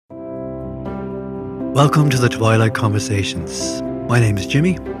Welcome to the Twilight Conversations. My name is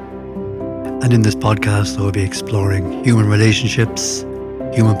Jimmy, and in this podcast I will be exploring human relationships,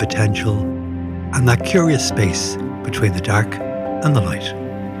 human potential, and that curious space between the dark and the light.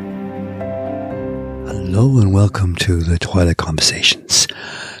 Hello and welcome to the Twilight Conversations,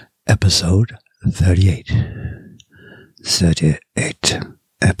 episode 38.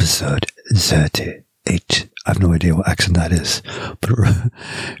 Episode 38. I have no idea what accent that is, but it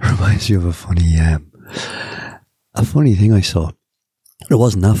reminds you of a funny thing I saw. It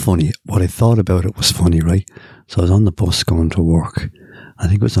wasn't that funny. What I thought about it was funny, right? So I was on the bus going to work. I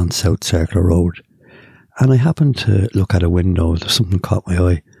think it was on South Circular Road. And I happened to look at a window. Something caught my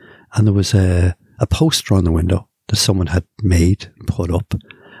eye. And there was a poster on the window that someone had made and put up.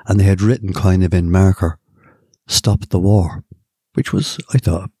 And they had written kind of in marker, "Stop the war." Which was, I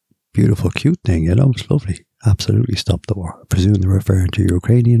thought, a beautiful, cute thing. You know, it was lovely. Absolutely stop the war. I presume they're referring to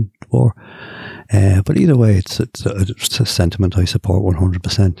Ukrainian war. But either way, it's a sentiment I support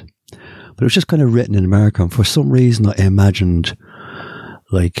 100%. But it was just kind of written in America. And for some reason, I imagined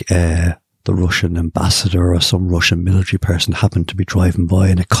like the Russian ambassador or some Russian military person happened to be driving by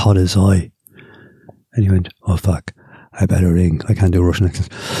and it caught his eye. And he went, "Oh, fuck, I better ring. I can't do Russian accent.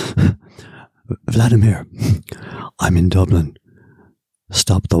 Vladimir, I'm in Dublin.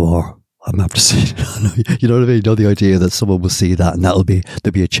 Stop the war." I'm going to have to see it. You know what I mean? You know the idea that someone will see that and there'll be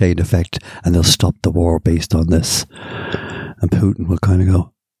a chain effect and they'll stop the war based on this. And Putin will kind of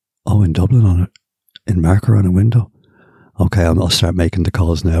go, "Oh, in Dublin on it, in marker on a window. Okay, I'll start making the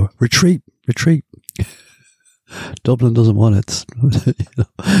calls now. Retreat. Dublin doesn't want it."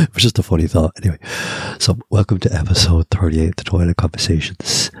 It was just a funny thought. Anyway, so welcome to episode 38 of the Twilight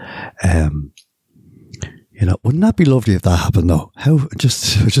Conversations. Wouldn't that be lovely if that happened though? It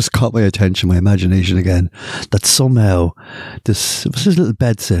just caught my attention, my imagination again, that somehow it was this little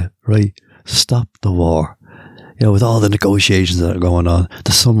bedsit, right? Stop the war. With all the negotiations that are going on,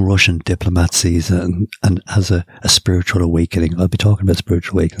 there's some Russian diplomat sees it and has a spiritual awakening. I'll be talking about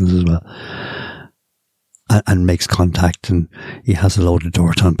spiritual awakenings as well. And makes contact, and he has a load of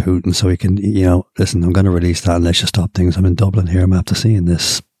dirt on Putin so he can, listen, I'm going to release that unless you stop things. I'm in Dublin here, I'm after seeing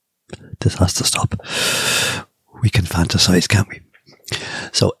this. This has to stop. We can fantasize, can't we?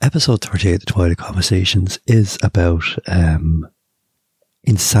 So episode 38 of the Twilight Conversations is about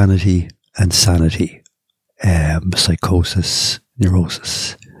insanity and sanity, psychosis,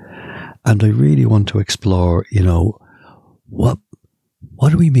 neurosis. And I really want to explore,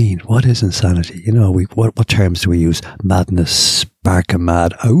 what do we mean? What is insanity? What terms do we use? Madness, barking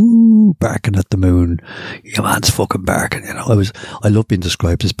mad. Oh, barking at the moon. Your man's fucking barking. I love being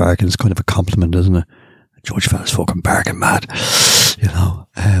described as barking. It's kind of a compliment, isn't it? George fella's fucking barking mad.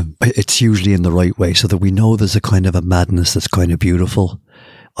 It's usually in the right way so that we know there's a kind of a madness that's kind of beautiful.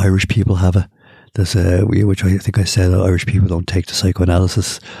 Irish people have it. There's which I think I said Irish people don't take to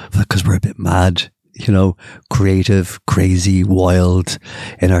psychoanalysis because we're a bit mad. Creative, crazy, wild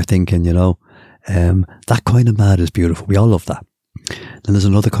in our thinking, that kind of mad is beautiful. We all love that. Then there's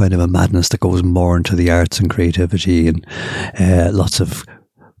another kind of a madness that goes more into the arts and creativity, and lots of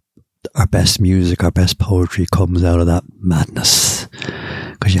our best music, our best poetry comes out of that madness,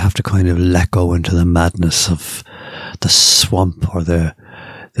 because you have to kind of let go into the madness of the swamp or the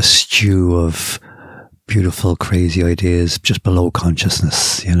stew of beautiful, crazy ideas just below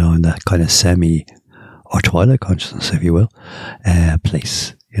consciousness, in that kind of semi or twilight consciousness, if you will,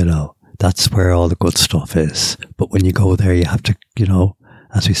 place, that's where all the good stuff is. But when you go there, you have to,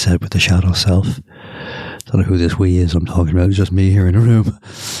 as we said with the shadow self, I don't know who this we is I'm talking about, it's just me here in a room.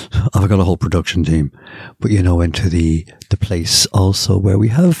 I've got a whole production team, but into the place also where we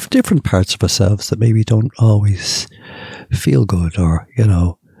have different parts of ourselves that maybe don't always feel good or,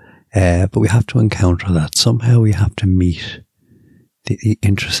 but we have to encounter that. Somehow we have to meet the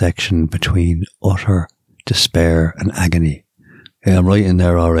intersection between utter despair and agony. Yeah, I'm right in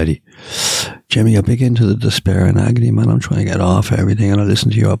there already. Jimmy, I'm big into the despair and agony, man. I'm trying to get off everything and I listen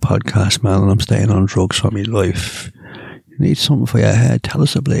to your podcast, man, and I'm staying on drugs for my life. You need something for your head. Tell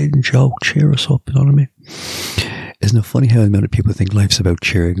us a blatant joke. Cheer us up, you know what I mean? Isn't it funny how many people think life's about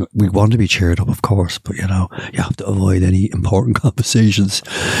cheering? We want to be cheered up, of course, but you have to avoid any important conversations.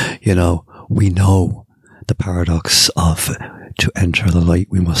 We know the paradox of to enter the light,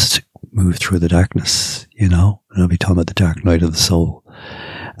 we must move through the darkness, and I'll be talking about the dark night of the soul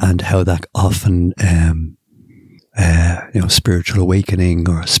and how that often, spiritual awakening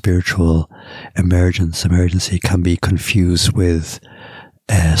or spiritual emergency can be confused with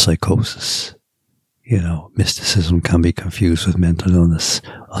psychosis. Mysticism can be confused with mental illness.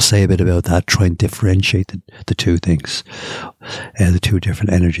 I'll say a bit about that, try and differentiate the two things, the two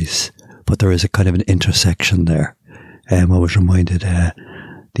different energies. but there is a kind of an intersection there. I was reminded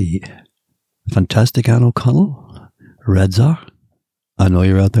the fantastic Anne O'Connell, Redzar, I know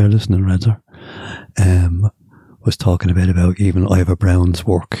you're out there listening, Redzar, was talking a bit about even Ivor Brown's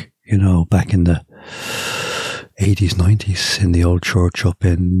work, you know, back in the 80s, 90s in the old church up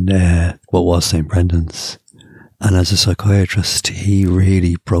in what was St. Brendan's. And as a psychiatrist, he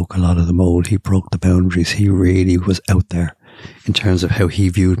really broke a lot of the mold. He broke the boundaries. He really was out there in terms of how he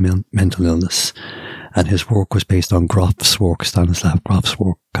viewed mental illness. And his work was based on Groff's work, Stanislav Groff's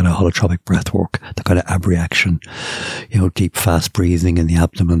work, kind of holotropic breath work, the kind of abreaction, you know, deep, fast breathing in the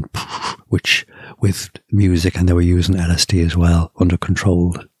abdomen, which with music, and they were using LSD as well under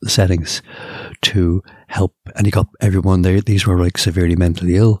controlled settings to help. And he got everyone there. These were like severely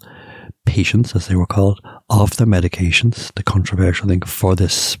mentally ill patients, as they were called, off their medications, the controversial thing for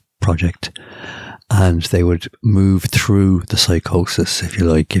this project. And they would move through the psychosis, if you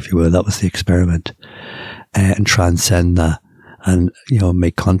like, if you will. That was the experiment. And transcend that and, you know,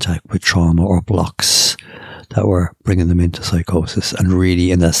 make contact with trauma or blocks that were bringing them into psychosis, and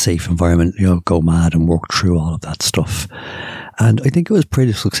really in that safe environment, you know, go mad and work through all of that stuff. And I think it was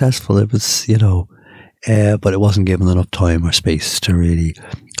pretty successful. It was, you know, but it wasn't given enough time or space to really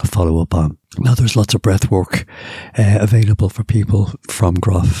follow up on. Now there's lots of breath work available for people from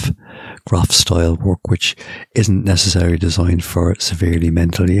Groff style work, which isn't necessarily designed for severely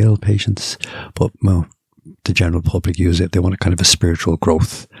mentally ill patients, but well, the general public use it. They want a kind of a spiritual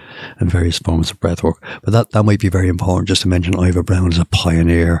growth and various forms of breath work. But that might be very important just to mention. Ivor Brown is a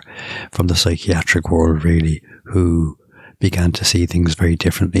pioneer from the psychiatric world, really, who began to see things very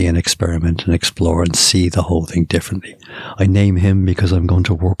differently and experiment and explore and see the whole thing differently. I name him because I'm going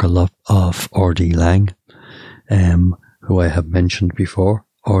to work a lot of R.D. Laing, who I have mentioned before.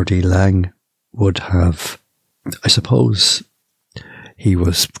 R.D. Laing would have, I suppose, he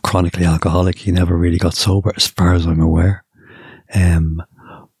was chronically alcoholic. He never really got sober, as far as I'm aware.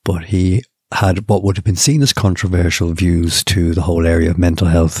 But he had what would have been seen as controversial views to the whole area of mental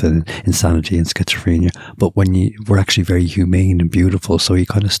health and insanity and schizophrenia. But when you were actually very humane and beautiful, so he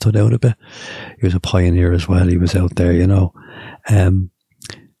kind of stood out a bit. He was a pioneer as well. He was out there, you know. And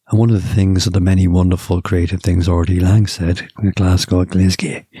one of the things, of the many wonderful creative things R.D. Laing said, Glasgow,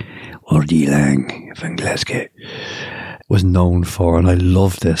 R.D. Laing from Glasgow, was known for, and I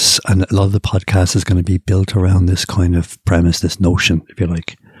love this, and a lot of the podcast is going to be built around this kind of premise, this notion, if you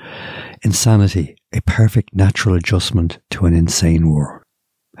like. Insanity, a perfect natural adjustment to an insane world.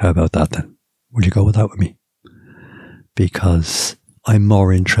 How about that then? Would you go with that with me? Because I'm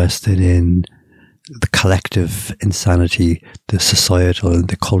more interested in the collective insanity, the societal and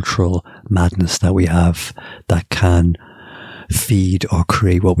the cultural madness that we have that can feed or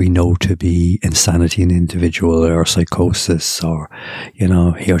create what we know to be insanity in an individual, or psychosis, or, you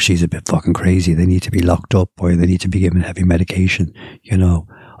know, he or she's a bit fucking crazy. They need to be locked up, or they need to be given heavy medication. You know,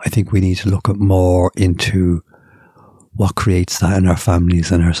 I think we need to look at more into what creates that in our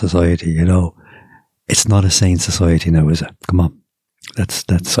families and our society. You know, it's not a sane society now, is it? Come on. That's,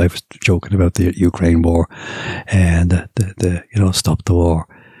 I was joking about the Ukraine war and the you know, stop the war.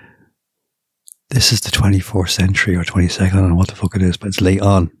 This is the 24th century or 22nd, I don't know what the fuck it is, but it's late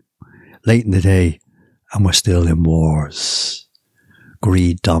in the day, and we're still in wars.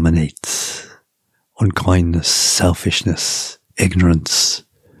 Greed dominates. Unkindness, selfishness, ignorance.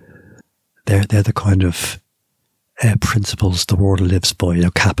 They're the kind of principles the world lives by. You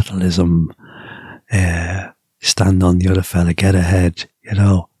know, capitalism, stand on the other fella, get ahead, you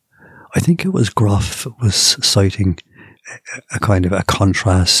know. I think it was Groff was citing a kind of a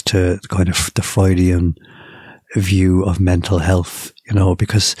contrast to kind of the Freudian view of mental health, you know,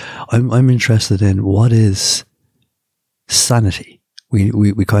 because I'm interested in what is sanity.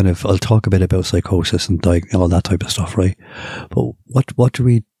 We kind of, I'll talk a bit about psychosis and all that type of stuff, right? But what do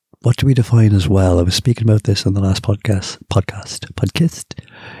we define as well? I was speaking about this in the last podcast.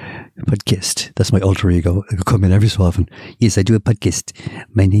 That's my alter ego. It could come in every so often. Yes, I do a podcast.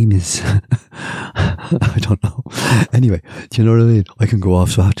 My name is I don't know. Anyway, do you know what I mean? I can go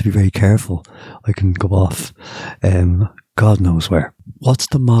off, so I have to be very careful. I can go off God knows where. What's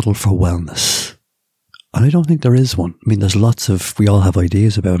the model for wellness? And I don't think there is one. I mean, there's lots of, we all have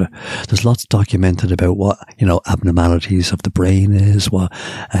ideas about it. There's lots documented about what, you know, abnormalities of the brain is, what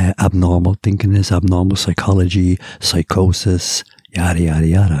abnormal thinking is, abnormal psychology, psychosis, yada, yada,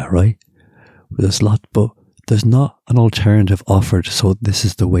 yada, right? There's a lot, but there's not an alternative offered. So this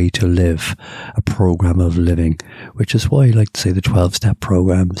is the way to live, a program of living, which is why I like to say the 12-step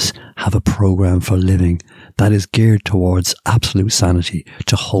programs have a program for living that is geared towards absolute sanity,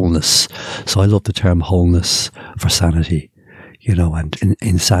 to wholeness. So I love the term wholeness for sanity. and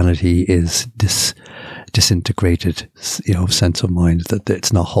insanity is this disintegrated, sense of mind that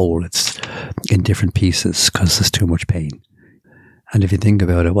it's not whole, it's in different pieces because there's too much pain. And if you think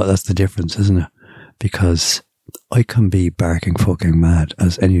about it, well, that's the difference, isn't it? Because I can be barking fucking mad,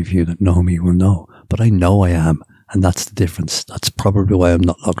 as any of you that know me will know, but I know I am. And that's the difference. That's probably why I'm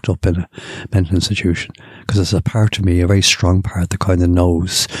not locked up in a mental institution. Because there's a part of me, a very strong part, that kind of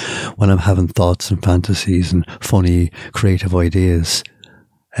knows when I'm having thoughts and fantasies and funny, creative ideas,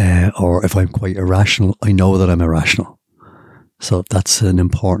 or if I'm quite irrational, I know that I'm irrational. So that's an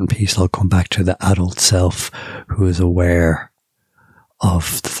important piece. I'll come back to the adult self who is aware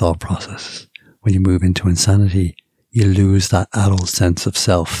of the thought process. When you move into insanity, you lose that adult sense of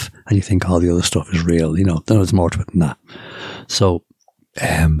self and you think all the other stuff is real. There's more to it than that. So,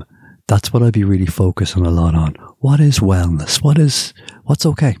 that's what I'd be really focusing a lot on. What is wellness? What's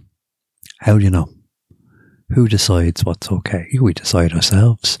okay? How do you know? Who decides what's okay? We decide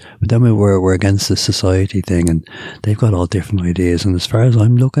ourselves. But then we're against this society thing, and they've got all different ideas. And as far as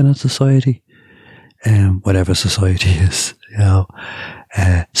I'm looking at society, whatever society is,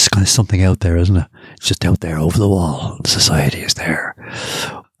 it's kind of something out there, isn't it? It's just out there over the wall. Society is there.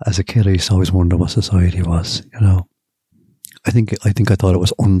 As a kid, I used to always wonder what society was, I think I thought it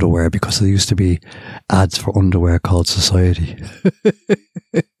was underwear because there used to be ads for underwear called Society.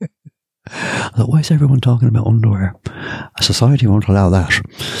 I thought, why is everyone talking about underwear? A society won't allow that.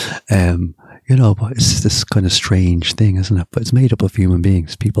 But it's this kind of strange thing, isn't it? But it's made up of human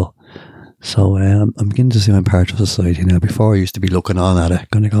beings, people. So I'm beginning to see I'm part of society now. Before I used to be looking on at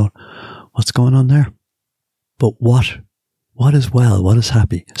it, kind of going, what's going on there? But what is well? What is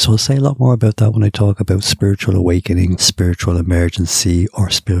happy? So I'll say a lot more about that when I talk about spiritual awakening, spiritual emergency,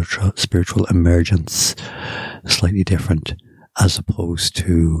 or spiritual emergence. Slightly different, as opposed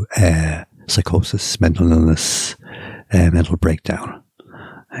to psychosis, mental illness, mental breakdown.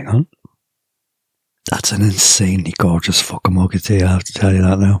 Hang on. That's an insanely gorgeous fucking mug, I have to tell you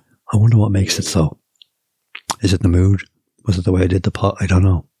that now. I wonder what makes it so. Is it the mood? Was it the way I did the pot? I don't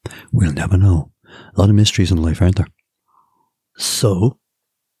know. We'll never know. A lot of mysteries in life, aren't there? So,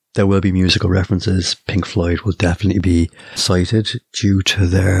 there will be musical references. Pink Floyd will definitely be cited due to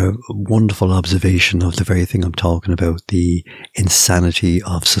their wonderful observation of the very thing I'm talking about, the insanity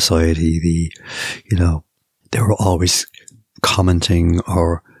of society, they were always commenting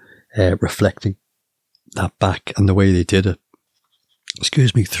or reflecting that back, and the way they did it,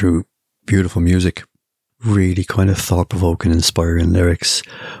 through beautiful music, really kind of thought-provoking, inspiring lyrics,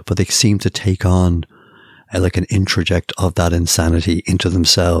 but they seem to take on like an introject of that insanity into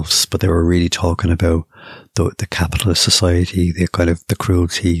themselves. But they were really talking about the capitalist society, the kind of the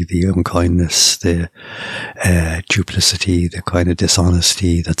cruelty, the unkindness, the duplicity, the kind of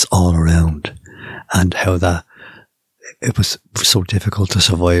dishonesty that's all around, and how that it was so difficult to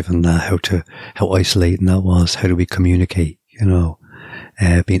survive in that, how isolating that was. How do we communicate?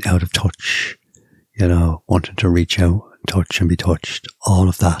 Being out of touch, wanting to reach out, touch and be touched, all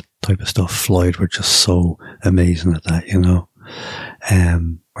of that type of stuff. Floyd were just so amazing at that,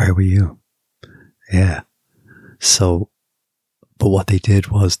 where were you? Yeah. So, but what they did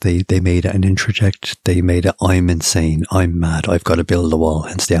was they made it an introject. They made it, I'm insane, I'm mad, I've got to build a wall,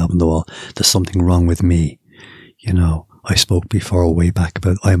 hence the album The Wall. There's something wrong with me. I spoke before way back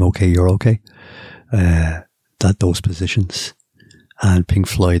about I'm okay, you're okay. Those positions. And Pink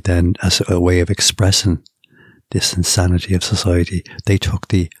Floyd then, as a way of expressing this insanity of society, they took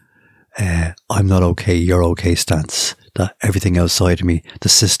the I'm not okay, you're okay stance. That everything outside of me, the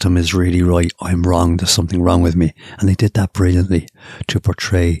system is really right, I'm wrong, there's something wrong with me. And they did that brilliantly to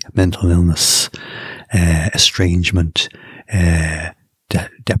portray mental illness, estrangement,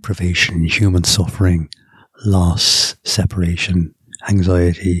 deprivation, human suffering, loss, separation,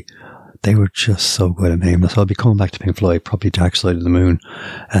 anxiety. They were just so good at naming this. I'll be coming back to Pink Floyd, probably Dark Side of the Moon,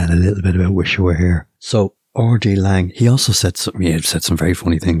 and a little bit about Wish You Were Here. So, R.D. Laing, he also said some very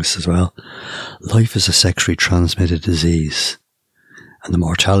funny things as well. Life is a sexually transmitted disease, and the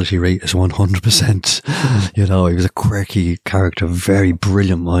mortality rate is 100%. He was a quirky character, very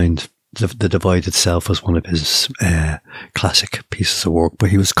brilliant mind. The Divided Self was one of his classic pieces of work, but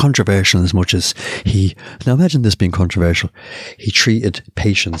he was controversial as much as now imagine this being controversial, he treated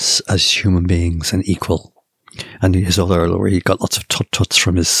patients as human beings and equal. And his where he got lots of tut-tuts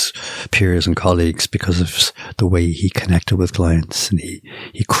from his peers and colleagues because of the way he connected with clients, and he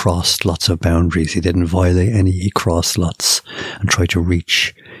crossed lots of boundaries. He didn't violate any, he crossed lots and tried to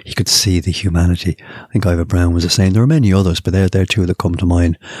reach. He could see the humanity. I think Ivor Brown was the same. There were many others, but they're two that come to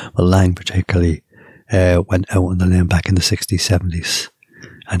mind. But Laing particularly went out on the limb back in the 60s, 70s,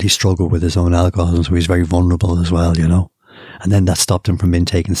 and he struggled with his own alcoholism, so he was very vulnerable as well, And then that stopped him from being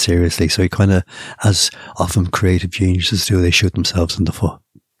taken seriously. So he kind of, as often creative geniuses do, they shoot themselves in the foot,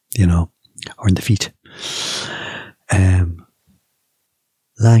 you know, or in the feet.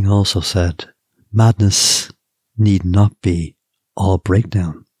 Lang also said, madness need not be all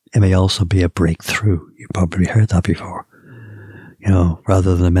breakdown. It may also be a breakthrough. You've probably heard that before. You know,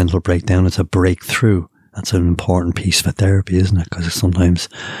 rather than a mental breakdown, it's a breakthrough. That's an important piece of therapy, isn't it? Because sometimes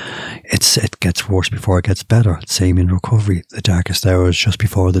it gets worse before it gets better. Same in recovery. The darkest hour is just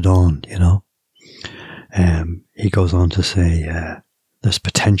before the dawn, you know. He goes on to say, there's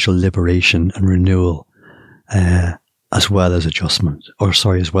potential liberation and renewal, as well as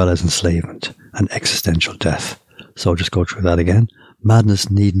as well as enslavement and existential death. So I'll just go through that again. Madness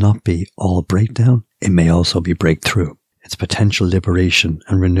need not be all breakdown. It may also be breakthrough. It's potential liberation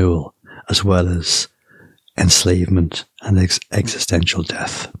and renewal, as well as enslavement and existential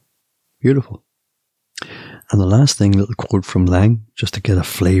death. Beautiful. And the last thing, a little quote from Lang, just to get a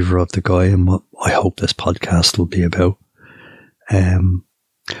flavour of the guy and what I hope this podcast will be about.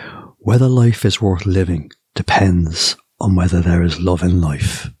 Whether life is worth living depends on whether there is love in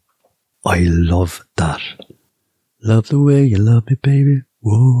life. I love that. Love the way you love me, baby.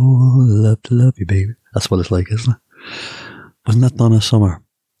 Whoa, love to love you, baby. That's what it's like, isn't it? Wasn't that Donna Summer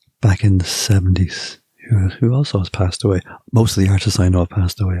back in the 70s? Who also has passed away. Most of the artists I know have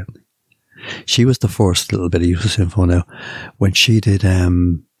passed away, haven't they? She was the first, little bit of useless info now, when she did,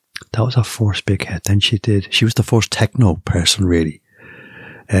 that was her first big hit. Then she was the first techno person, really.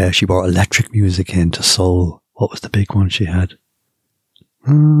 She brought electric music into soul. What was the big one she had?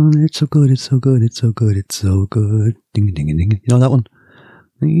 Oh, it's so good, it's so good, it's so good, it's so good. Ding, ding, ding. You know that one?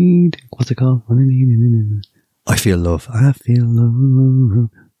 What's it called? I feel love. I feel love.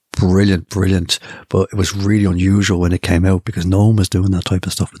 Brilliant. But it was really unusual when it came out because no one was doing that type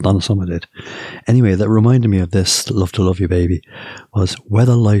of stuff, but Donna Summer did. Anyway, that reminded me of this, Love to Love You Baby, was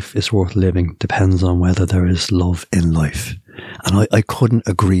whether life is worth living depends on whether there is love in life. And I couldn't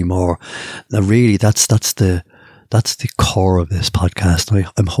agree more. Now really, that's the core of this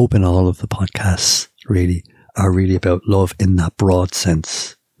podcast. I'm hoping all of the podcasts really are really about love in that broad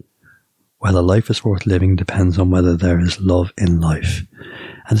sense. Whether life is worth living depends on whether there is love in life.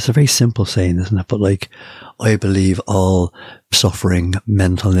 And it's a very simple saying, isn't it? But I believe all suffering,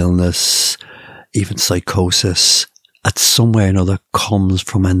 mental illness, even psychosis, at some way or another comes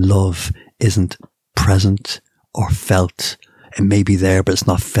from when love isn't present or felt. It may be there, but it's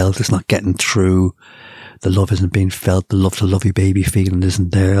not felt. It's not getting through. The love isn't being felt. The love to love you baby feeling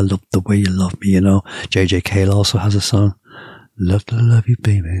isn't there. I love the way you love me, you know. J.J. Cale also has a song. Love to love you,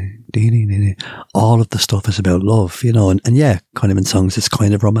 baby. All of the stuff is about love, you know, and yeah, kind of in songs, it's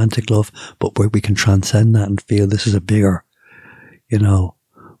kind of romantic love, but where we can transcend that and feel this is a bigger, you know,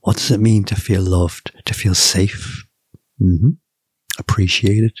 what does it mean to feel loved, to feel safe,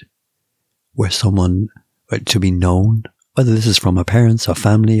 appreciated, to be known, whether this is from our parents, our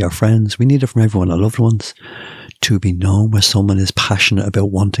family, our friends, we need it from everyone, our loved ones, to be known, where someone is passionate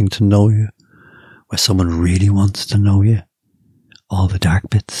about wanting to know you, where someone really wants to know you. All the dark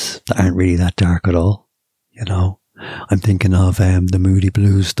bits that aren't really that dark at all, you know. I'm thinking of the Moody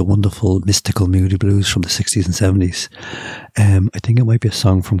Blues, the wonderful mystical Moody Blues from the 60s and 70s. I think it might be a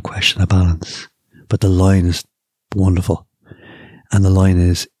song from Question of Balance, but the line is wonderful. And the line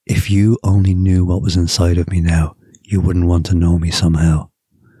is, if you only knew what was inside of me now, you wouldn't want to know me somehow.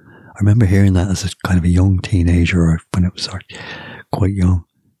 I remember hearing that as a kind of a young teenager, or when it was quite young,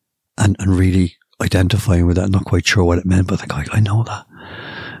 and really identifying with that, not quite sure what it meant, but I know that.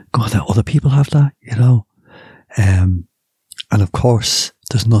 God, that other people have that, you know. And of course,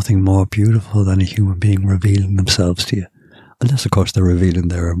 there's nothing more beautiful than a human being revealing themselves to you. Unless, of course, they're revealing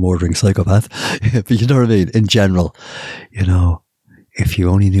they're a murdering psychopath. But you know what I mean? In general, you know, if you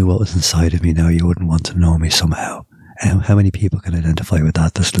only knew what was inside of me now, you wouldn't want to know me somehow. How many people can identify with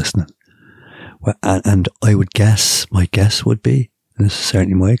that that's listening? Well, and I would guess, my guess would be, and this is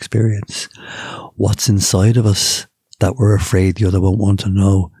certainly my experience, what's inside of us that we're afraid the other won't want to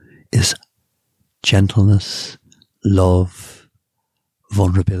know is gentleness, love,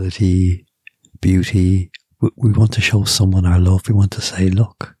 vulnerability, beauty. We want to show someone our love. We want to say,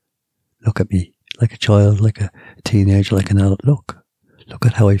 look at me, like a child, like a teenager, like an adult. Look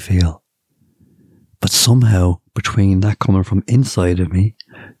at how I feel. But somehow, between that coming from inside of me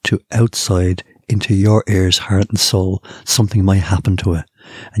to outside into your ears, heart and soul, something might happen to it.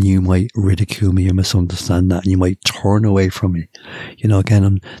 And you might ridicule me or misunderstand that, and you might turn away from me. You know,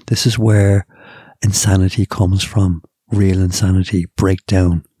 again, this is where insanity comes from. Real insanity,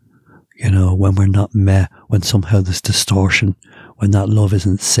 breakdown. You know, when we're not met, when somehow there's distortion, when that love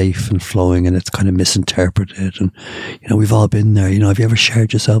isn't safe and flowing and it's kind of misinterpreted. And, you know, we've all been there. You know, have you ever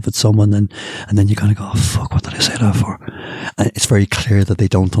shared yourself with someone and then you kind of go, oh, fuck, what did I say that for? And it's very clear that they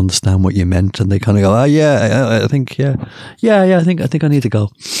don't understand what you meant. And they kind of go, oh, yeah, I think, I think I need to go.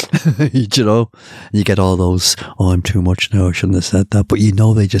 You know, and you get all those, oh, I'm too much now, I shouldn't have said that. But you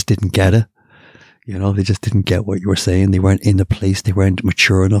know, they just didn't get it. You know, they just didn't get what you were saying. They weren't in the place. They weren't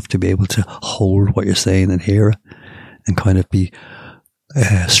mature enough to be able to hold what you're saying and hear it and kind of be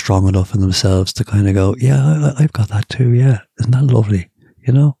strong enough in themselves to kind of go, yeah, I've got that too. Yeah. Isn't that lovely?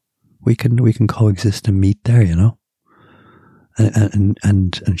 You know, we can coexist and meet there, you know,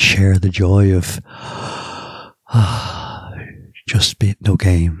 and share the joy of, just be no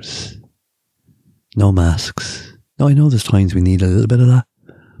games, no masks. No, I know there's times we need a little bit of that,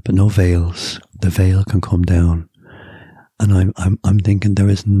 but no veils. The veil can come down, and I'm thinking there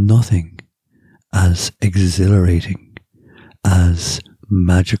is nothing as exhilarating, as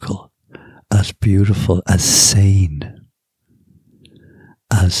magical, as beautiful, as sane,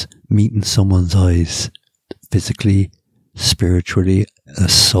 as meeting someone's eyes, physically, spiritually, a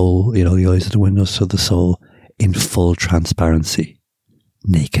soul. You know, the eyes are the windows to the soul, in full transparency,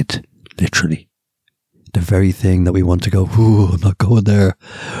 naked, literally. The very thing that we want to go, ooh, I'm not going there.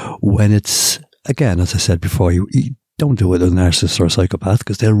 When it's, again, as I said before, you don't do it with a narcissist or a psychopath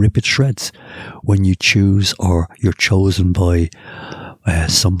because they'll rip it to shreds. When you choose or you're chosen by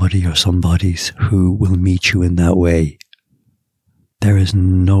somebody or somebodies who will meet you in that way, there is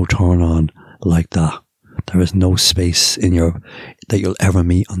no turn on like that. There is no space that you'll ever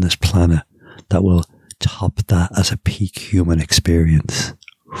meet on this planet that will top that as a peak human experience.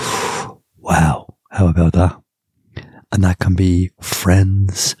 Wow. How about that? And that can be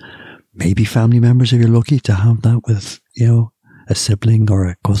friends, maybe family members if you're lucky to have that with, you know, a sibling or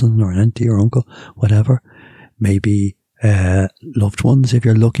a cousin or an auntie or uncle, whatever. Maybe loved ones if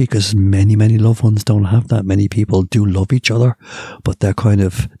you're lucky, because many loved ones don't have that. Many people do love each other, but they're kind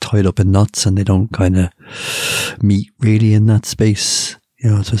of tied up in knots and they don't kind of meet really in that space. You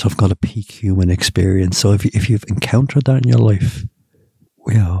know, so I've got a peak human experience. So if you've encountered that in your life,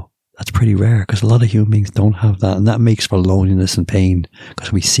 you know, that's pretty rare because a lot of human beings don't have that, and that makes for loneliness and pain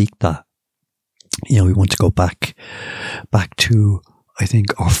because we seek that. You know, we want to go back to, I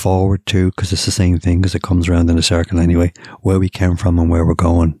think, or forward to, because it's the same thing because it comes around in a circle anyway, where we came from and where we're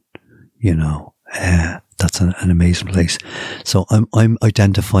going. You know, that's an amazing place. So I'm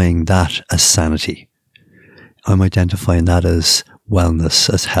identifying that as sanity. I'm identifying that as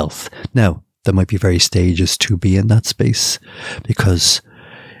wellness, as health. Now, there might be various stages to be in that space because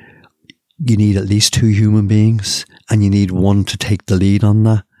you need at least two human beings, and you need one to take the lead on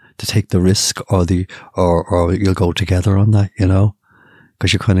that, to take the risk, or you'll go together on that, you know,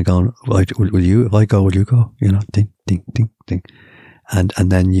 because you're kind of going, will you? If I go, will you go? You know, ding, ding, ding, ding, and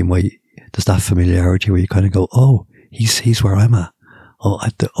then you might. There's that familiarity where you kind of go, oh, he's where I'm at. Oh, I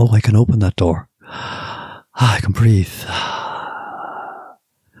can open that door. I can breathe. I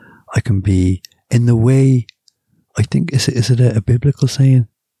can be in the way. I think is it a biblical saying?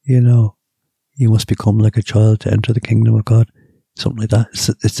 You know. You must become like a child to enter the kingdom of God. Something like that.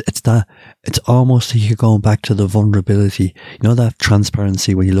 It's that. It's almost like you're going back to the vulnerability. You know, that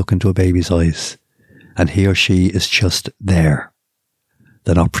transparency when you look into a baby's eyes and he or she is just there.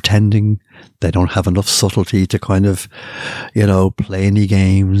 They're not pretending. They don't have enough subtlety to kind of, you know, play any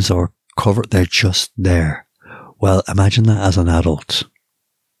games or cover. They're just there. Well, imagine that as an adult.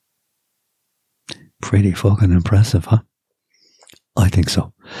 Pretty fucking impressive, huh? I think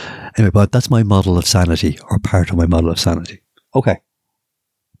so. Anyway, but that's my model of sanity, or part of my model of sanity. Okay.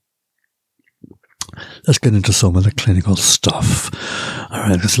 Let's get into some of the clinical stuff. All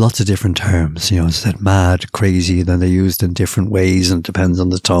right, there's lots of different terms. You know, it's said mad, crazy, then they're used in different ways and it depends on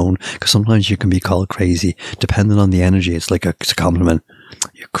the tone. Because sometimes you can be called crazy, depending on the energy. It's like it's a compliment.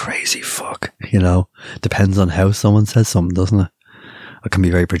 You crazy fuck, you know. Depends on how someone says something, doesn't it? It can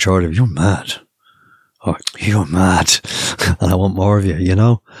be very pejorative. You're mad. Or, you're mad, and I want more of you, you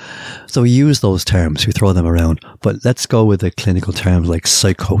know? So we use those terms, we throw them around, but let's go with the clinical terms like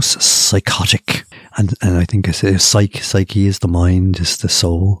psychosis, psychotic, and I think it's psyche is the mind, is the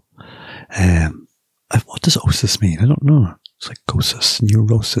soul. What does osis mean? I don't know. Psychosis,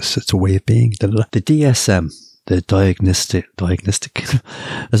 neurosis, it's a way of being. The DSM, the diagnostic,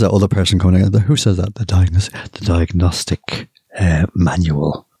 there's that other person coming out there, who says that? The diagnostic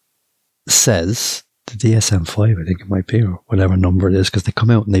manual says, the DSM-5, I think it might be, or whatever number it is, because they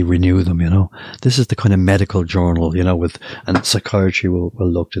come out and they renew them, you know. This is the kind of medical journal, you know, and psychiatry will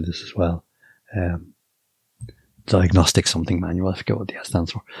look to this as well. Diagnostic something manual, I forget what the S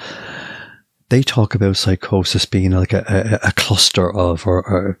stands for. they talk about psychosis being like a cluster of,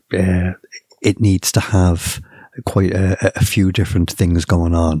 or it needs to have quite a few different things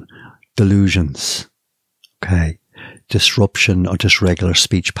going on. Delusions, okay, disruption or dysregular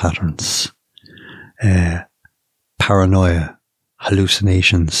speech patterns, paranoia,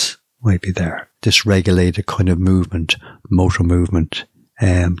 hallucinations might be there, dysregulated kind of movement, motor movement,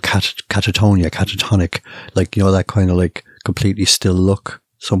 catatonic, like, you know, that kind of like completely still look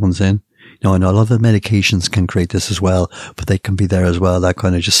someone's in. You know, and a lot of the medications can create this as well, but they can be there as well, that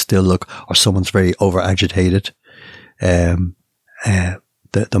kind of just still look, or someone's very over agitated. The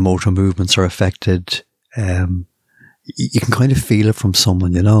motor movements are affected. You can kind of feel it from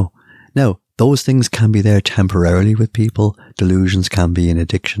someone, you know. Now, those things can be there temporarily with people. Delusions can be an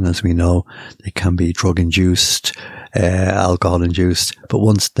addiction, as we know. They can be drug-induced, alcohol-induced. But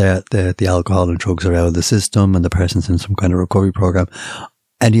once the alcohol and drugs are out of the system and the person's in some kind of recovery program,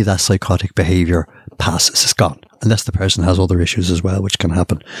 any of that psychotic behaviour passes, it's gone. Unless the person has other issues as well, which can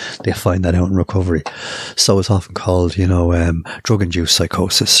happen. They find that out in recovery. So it's often called, you know, drug-induced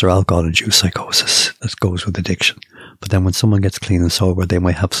psychosis or alcohol-induced psychosis. That goes with addiction. But then when someone gets clean and sober, they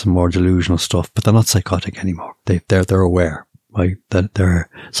might have some more delusional stuff, but they're not psychotic anymore. They're aware, right? That they're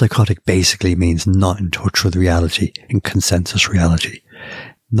psychotic basically means not in touch with reality, in consensus reality,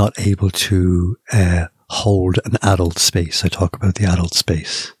 not able to hold an adult space. I talk about the adult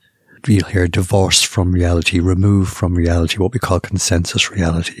space. You'll hear divorced from reality, removed from reality, what we call consensus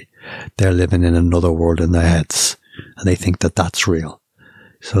reality. They're living in another world in their heads, and they think that that's real.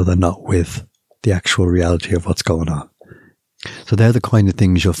 So they're not with the actual reality of what's going on. So they're the kind of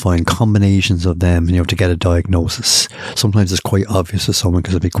things you'll find, combinations of them, you know, to get a diagnosis. Sometimes it's quite obvious to someone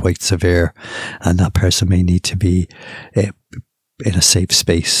because it'll be quite severe, and that person may need to be in a safe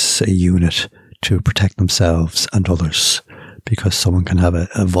space, a unit, to protect themselves and others, because someone can have a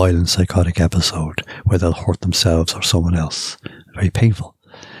violent psychotic episode where they'll hurt themselves or someone else. Very painful.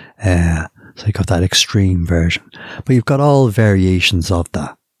 So you've got that extreme version. But you've got all variations of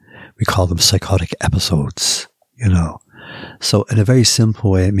that. We call them psychotic episodes, you know. So in a very simple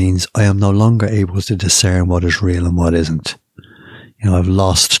way, it means I am no longer able to discern what is real and what isn't. You know, I've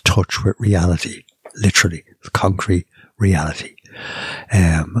lost touch with reality, literally, concrete reality.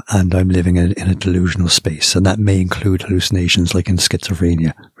 And I'm living in a delusional space, and that may include hallucinations like in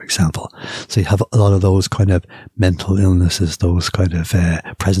schizophrenia, for example. So you have a lot of those kind of mental illnesses, those kind of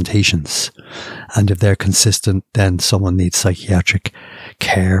presentations. And if they're consistent, then someone needs psychiatric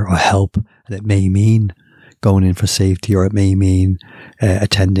care or help, and it may mean going in for safety, or it may mean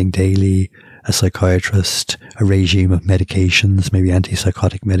attending daily a psychiatrist, a regime of medications, maybe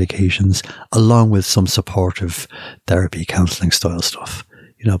antipsychotic medications, along with some supportive therapy, counselling style stuff.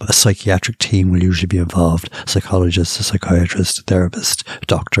 You know, but a psychiatric team will usually be involved. A psychologist, a psychiatrist, a therapist, a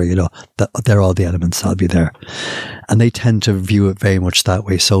doctor, you know, they're all the elements that'll be there. And they tend to view it very much that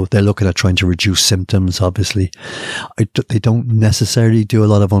way. So they're looking at trying to reduce symptoms, obviously. They don't necessarily do a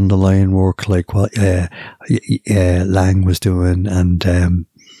lot of underlying work like what Lang was doing and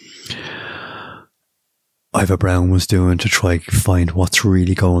Ivor Brown was doing to try to find what's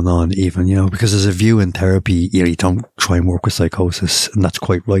really going on, even, you know, because there's a view in therapy, you know, you don't try and work with psychosis, and that's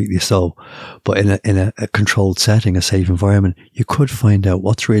quite rightly so. But in a controlled setting, a safe environment, you could find out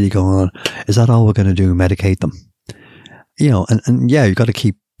what's really going on. Is that all we're going to do? Medicate them? You know, and yeah, you've got to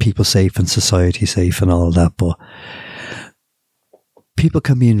keep people safe and society safe and all of that, but people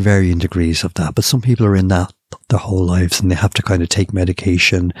can be in varying degrees of that. But some people are in that their whole lives, and they have to kind of take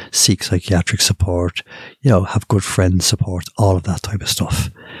medication, seek psychiatric support, you know, have good friend support, all of that type of stuff.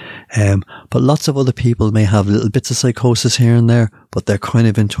 But lots of other people may have little bits of psychosis here and there, but they're kind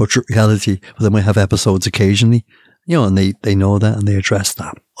of in touch with reality, but they might have episodes occasionally, you know, and they know that and they address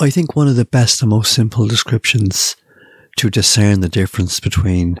that. I think one of the best and most simple descriptions to discern the difference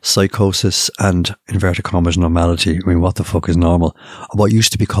between psychosis and, inverted commas, normality, I mean, what the fuck is normal? What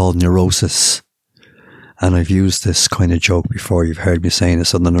used to be called neurosis. And I've used this kind of joke before. You've heard me saying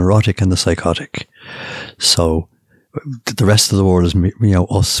this on the neurotic and the psychotic. So the rest of the world is, you know,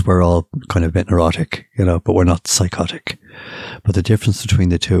 us, we're all kind of a bit neurotic, you know, but we're not psychotic. But the difference between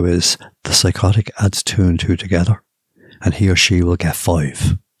the two is the psychotic adds 2 and 2 together, and he or she will get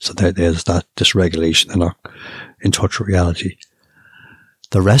 5. So there's that dysregulation and are in touch with reality.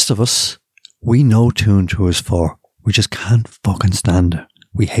 The rest of us, we know 2 and 2 is 4. We just can't fucking stand it.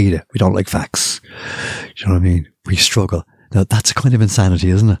 We hate it. We don't like facts. Do you know what I mean? We struggle. Now, that's a kind of insanity,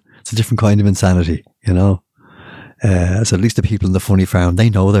 isn't it? It's a different kind of insanity, you know? So at least the people in the funny farm, they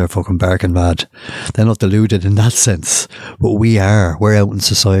know they're fucking barking mad. They're not deluded in that sense. But we are. We're out in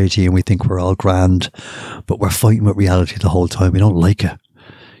society and we think we're all grand. But we're fighting with reality the whole time. We don't like it.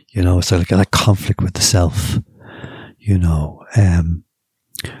 You know, it's like a conflict with the self. You know,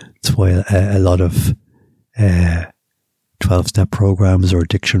 that's why a lot of 12-step programs or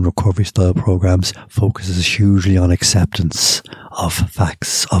addiction recovery style programs focuses hugely on acceptance of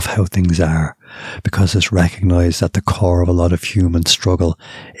facts of how things are, because it's recognized that the core of a lot of human struggle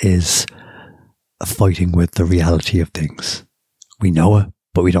is fighting with the reality of things. We know it,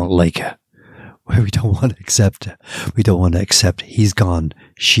 but we don't like it. We don't want to accept it. We don't want to accept he's gone,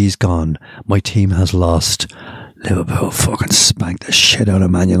 she's gone, my team has lost. Liverpool fucking spanked the shit out of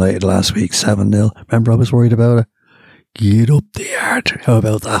Man United last week, 7-0. Remember, I was worried about it. Get up the yard. How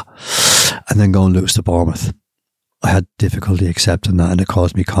about that? And then go and lose to Bournemouth. I had difficulty accepting that, and it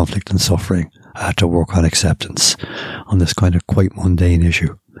caused me conflict and suffering. I had to work on acceptance on this kind of quite mundane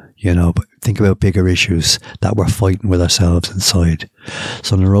issue, you know, but think about bigger issues that we're fighting with ourselves inside.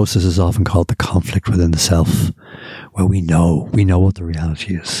 So neurosis is often called the conflict within the self, where we know what the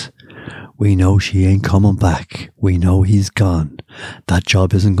reality is. We know she ain't coming back. We know he's gone. That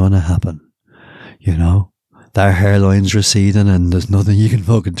job isn't going to happen. You know, their hairline's receding and there's nothing you can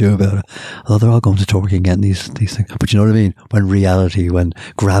fucking do about it. Although they're all going to Turkey and getting these things. But you know what I mean? When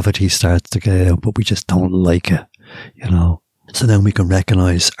gravity starts to get out, but we just don't like it, you know. So then we can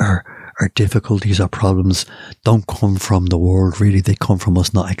recognize our difficulties, our problems don't come from the world, really. They come from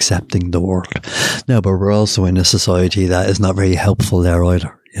us not accepting the world. No, but we're also in a society that is not very helpful there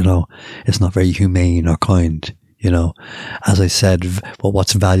either. You know, it's not very humane or kind, you know. As I said,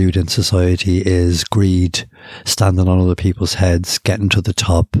 what's valued in society is greed, standing on other people's heads, getting to the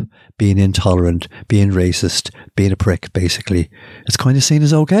top, being intolerant, being racist, being a prick, basically. It's kind of seen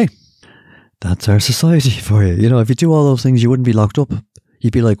as okay. That's our society for you. You know, if you do all those things, you wouldn't be locked up.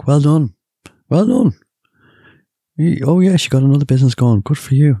 You'd be like, well done. Well done. Oh, yes, you got another business going. Good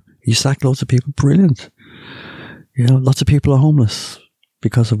for you. You sacked loads of people. Brilliant. You know, lots of people are homeless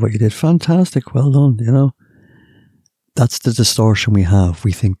because of what you did. Fantastic. Well done, you know. That's the distortion we have.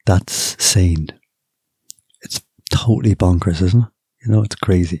 We think that's sane. It's totally bonkers, isn't it? You know, it's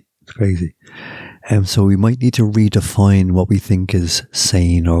crazy. It's crazy. So we might need to redefine what we think is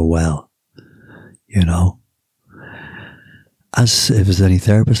sane or well, you know. As if there's any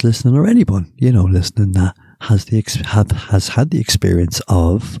therapist listening or anyone, you know, listening that has had the experience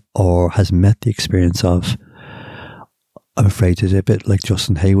of, or has met the experience of, I'm afraid to do a bit like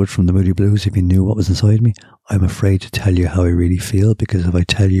Justin Hayward from the Moody Blues. If you knew what was inside me, I'm afraid to tell you how I really feel, because if I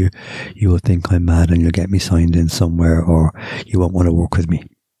tell you, you will think I'm mad and you'll get me signed in somewhere, or you won't want to work with me.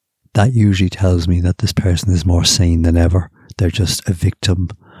 That usually tells me that this person is more sane than ever. They're just a victim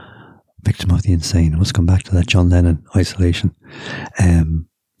of the insane. Let's come back to that John Lennon isolation.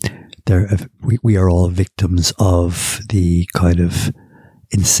 We are all victims of the kind of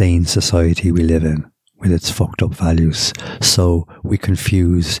insane society we live in, with its fucked up values. So we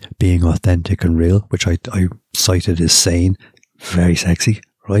confuse being authentic and real, which I cited as sane, very sexy,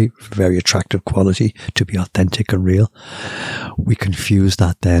 right? Very attractive quality to be authentic and real. We confuse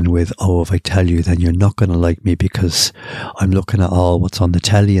that then with, oh, if I tell you, then you're not going to like me because I'm looking at all what's on the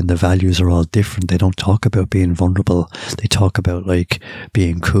telly and the values are all different. They don't talk about being vulnerable. They talk about like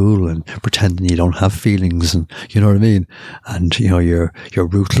being cool and pretending you don't have feelings, and you know what I mean? And you know, you're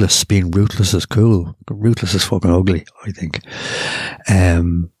ruthless. Being ruthless is cool. Ruthless is fucking ugly, I think.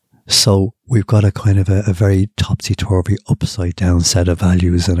 So we've got a kind of a very topsy-turvy, upside-down set of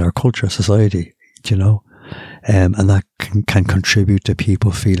values in our culture, society, you know, and that can contribute to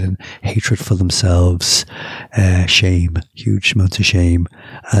people feeling hatred for themselves, shame, huge amounts of shame,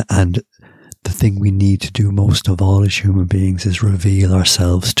 and the thing we need to do most of all as human beings is reveal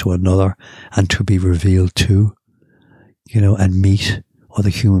ourselves to another and to be revealed to, you know, and meet other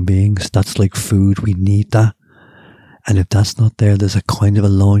human beings. That's like food. We need that. And if that's not there, there's a kind of a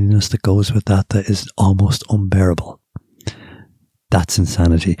loneliness that goes with that is almost unbearable. That's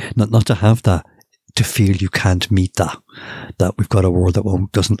insanity. Not to have that, to feel you can't meet that we've got a world that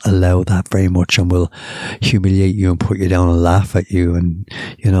doesn't allow that very much and will humiliate you and put you down and laugh at you and,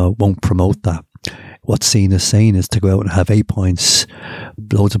 you know, won't promote that. What's seen as sane is to go out and have 8 points,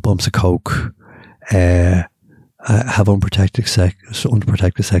 loads of bumps of coke, have unprotected sex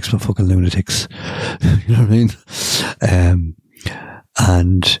with fucking lunatics. You know what I mean?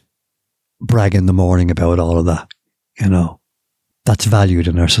 And brag in the morning about all of that. You know, that's valued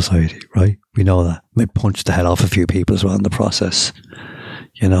in our society, right? We know that. Might punch the head off a few people as well in the process.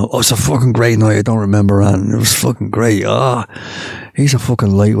 You know, oh, it's a fucking great night. I don't remember, and it was fucking great. He's a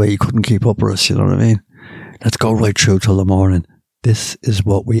fucking lightweight. He couldn't keep up with us. You know what I mean? Let's go right through till the morning. This is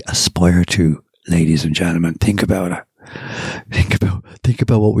what we aspire to. Ladies and gentlemen, think about it. Think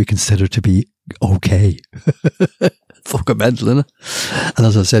about what we consider to be okay. Fucking mental, innit? And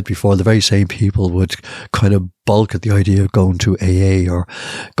as I said before, the very same people would kind of balk at the idea of going to AA or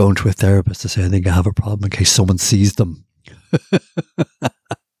going to a therapist to say, I think I have a problem, in case someone sees them.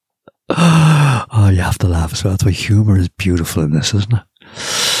 Oh, you have to laugh as well. That's why humour is beautiful in this, isn't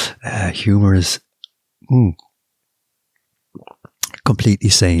it? Humour is completely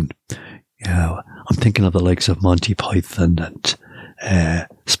sane. Yeah, I'm thinking of the likes of Monty Python and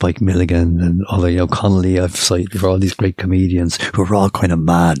Spike Milligan and other, Connolly. I've cited for all these great comedians who are all kind of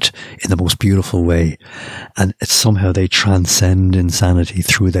mad in the most beautiful way, and it's somehow they transcend insanity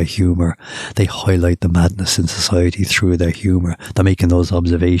through their humour. They highlight the madness in society through their humour. They're making those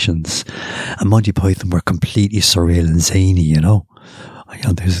observations, and Monty Python were completely surreal and zany,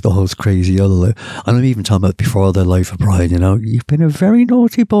 there's those crazy other, and I'm even talking about before their life of Brian, you've been a very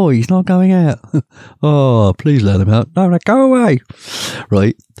naughty boy, he's not going out. Oh, please let him out. No, go away.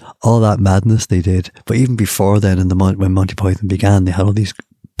 Right? All that madness they did. But even before then, when Monty Python began, they had all these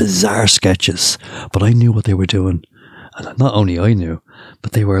bizarre sketches, but I knew what they were doing. And not only I knew,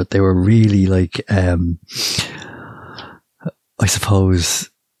 but they were really like, I suppose,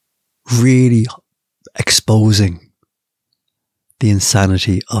 really exposing the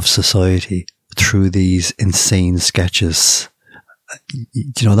insanity of society through these insane sketches. Do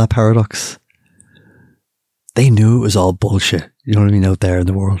you know that paradox? They knew it was all bullshit, you know what I mean, out there in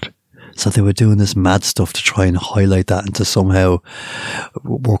the world. So they were doing this mad stuff to try and highlight that and to somehow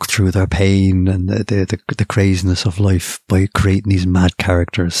work through their pain and the craziness of life by creating these mad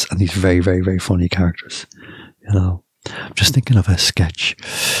characters and these very, very, very funny characters. I'm just thinking of a sketch.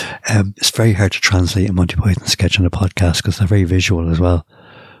 It's very hard to translate a Monty Python sketch on a podcast because they're very visual as well.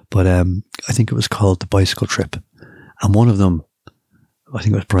 But I think it was called The Bicycle Trip. And one of them, I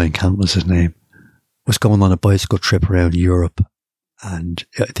think it was Brian Camp was his name, was going on a bicycle trip around Europe. And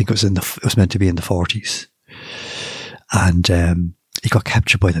I think it was meant to be in the 40s. And he got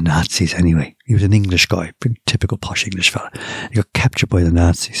captured by the Nazis anyway. He was an English guy, typical posh English fella. He got captured by the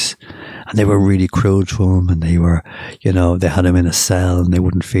Nazis. And they were really cruel to him, and they were, they had him in a cell and they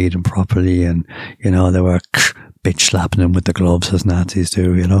wouldn't feed him properly, and, they were bitch slapping him with the gloves as Nazis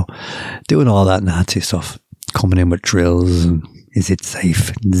do, doing all that Nazi stuff, coming in with drills and is it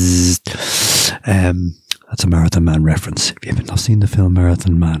safe? That's a Marathon Man reference. If you haven't seen the film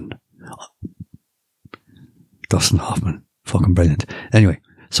Marathon Man, Dustin Hoffman, fucking brilliant. Anyway,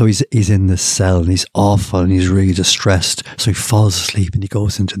 so he's in this cell and he's awful and he's really distressed. So he falls asleep and he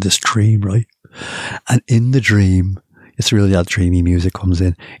goes into this dream, right? And in the dream, it's really that dreamy music comes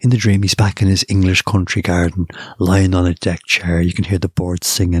in. In the dream, he's back in his English country garden, lying on a deck chair. You can hear the birds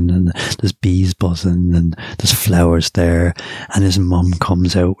singing and there's bees buzzing and there's flowers there. And his mum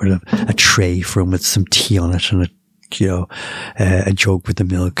comes out with a tray for him with some tea on it and a jug with the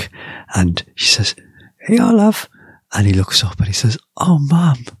milk. And she says, "Hey, love." And he looks up and he says, "Oh,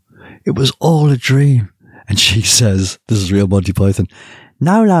 Mum, it was all a dream." And she says, this is real Monty Python,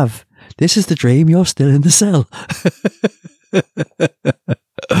 "No, love, this is the dream. You're still in the cell."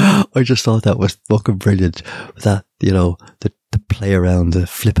 I just thought that was fucking brilliant. That, the play around, the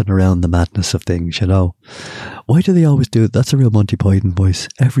flipping around the madness of things, Why do they always do it? That's a real Monty Python voice.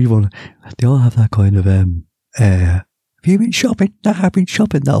 Everyone, they all have that kind of, have you been shopping? No, I've been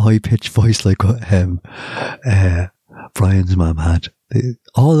shopping. That high-pitched voice like what Brian's mum had.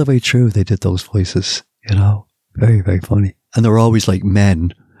 All the way through, they did those voices, Very, very funny. And they were always like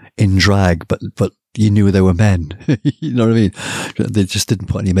men in drag, but you knew they were men. You know what I mean? They just didn't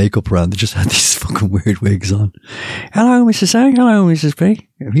put any makeup around. They just had these fucking weird wigs on. "Hello, Mrs. A. Hello, Mrs. B.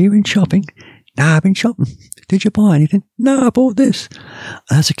 Have you been shopping?" "No, I've been shopping." "Did you buy anything?" "No, I bought this."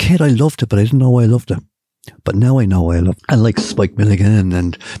 As a kid, I loved it, but I didn't know why I loved it. But now I know why I love it. And like Spike Milligan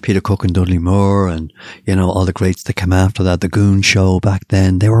and Peter Cook and Dudley Moore and, all the greats that came after that, the Goon Show back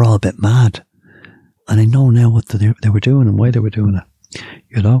then, they were all a bit mad. And I know now what they were doing and why they were doing it.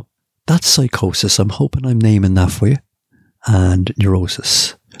 That's psychosis. I'm hoping I'm naming that for you. And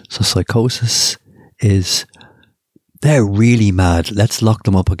neurosis. So psychosis is, they're really mad. Let's lock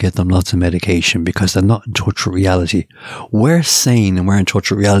them up and get them lots of medication because they're not in touch with reality. We're sane and we're in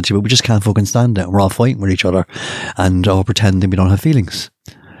touch with reality, but we just can't fucking stand it. We're all fighting with each other and all pretending we don't have feelings.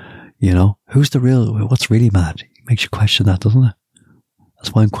 What's really mad? It makes you question that, doesn't it?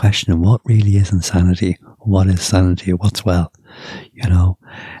 That's why I'm questioning what really is insanity. What is sanity? What's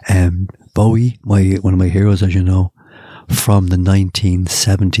Bowie, one of my heroes, as you know, from the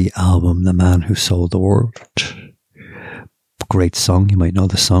 1970 album, The Man Who Sold the World. Great song. You might know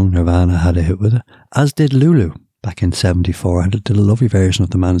the song. Nirvana had a hit with it, as did Lulu back in 74. Did a lovely version of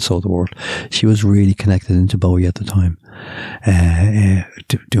The Man Who Sold the World. She was really connected into Bowie at the time,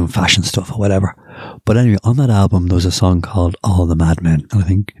 doing fashion stuff or whatever. But anyway, on that album, there was a song called All the Madmen. And I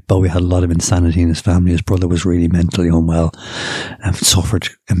think Bowie had a lot of insanity in his family. His brother was really mentally unwell and suffered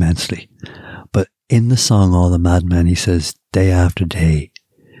immensely. But in the song All the Madmen, he says, day after day,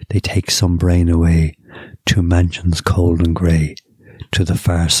 they take some brain away to mansions cold and grey, to the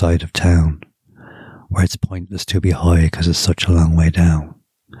far side of town, where it's pointless to be high because it's such a long way down.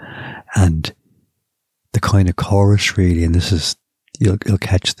 And the kind of chorus really, and this is, you'll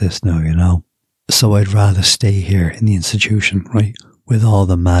catch this now, you know. So I'd rather stay here in the institution, right, with all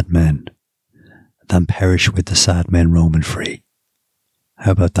the madmen, than perish with the sad men roaming free.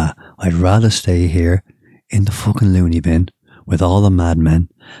 How about that? I'd rather stay here in the fucking loony bin with all the madmen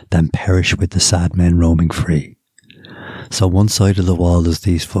than perish with the sad men roaming free. So one side of the wall is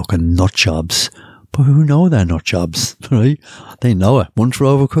these fucking nut jobs, but who know they're nut jobs, right? They know it. One flew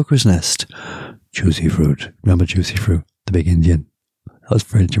over cuckoo's nest. Juicy Fruit. Remember Juicy Fruit? The big Indian. That was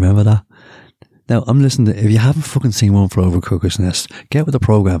brilliant. Do you remember that? Now, I'm listening to, if you haven't fucking seen One Flew Over Cuckoo's Nest, get with the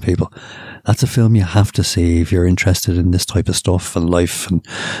program, people. That's a film you have to see if you're interested in this type of stuff and life and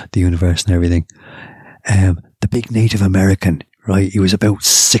the universe and everything. The big Native American, right? He was about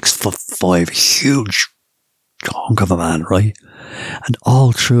 6'5", huge hunk of a man, right? And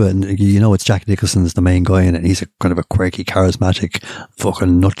all through it, and you know it's Jack Nicholson's the main guy in it, and he's a kind of a quirky, charismatic,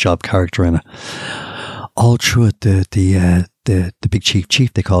 fucking nutjob character in it. All through it, the big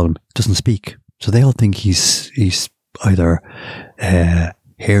chief they call him, doesn't speak. So they all think he's either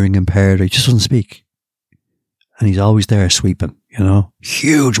hearing impaired or he just doesn't speak. And he's always there sweeping, you know.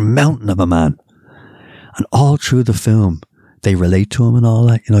 Huge mountain of a man. And all through the film, they relate to him and all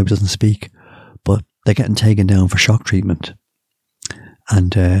that, you know, he doesn't speak. But they're getting taken down for shock treatment.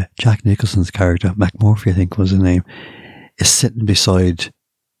 And Jack Nicholson's character, McMurphy I think was his name, is sitting beside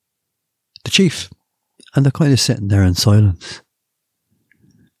the chief. And they're kind of sitting there in silence.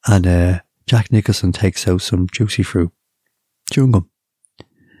 And Jack Nicholson takes out some Juicy Fruit chewing gum.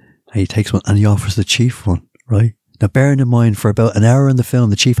 And he takes one and he offers the chief one, right? Now bearing in mind, for about an hour in the film,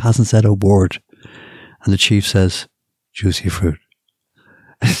 the chief hasn't said a word. And the chief says, Juicy Fruit.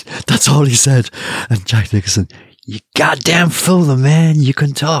 That's all he said. And Jack Nicholson, you goddamn fool, man, you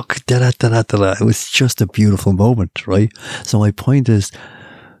can talk. Da-da-da-da-da-da. It was just a beautiful moment, right? So my point is,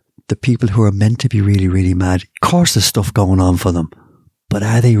 the people who are meant to be really, really mad, of course there's stuff going on for them. But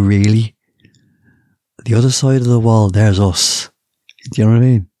are they really? The other side of the wall, there's us. Do you know what I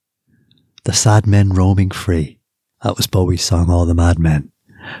mean? The sad men roaming free. That was Bowie's song, All the Madmen.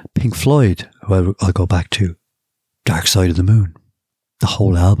 Pink Floyd, who I'll go back to, Dark Side of the Moon. The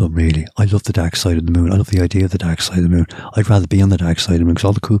whole album, really. I love the Dark Side of the Moon. I love the idea of the Dark Side of the Moon. I'd rather be on the Dark Side of the Moon because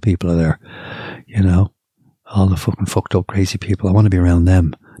all the cool people are there. You know? All the fucking fucked up crazy people. I want to be around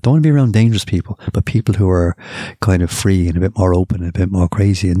them. I don't want to be around dangerous people, but people who are kind of free and a bit more open and a bit more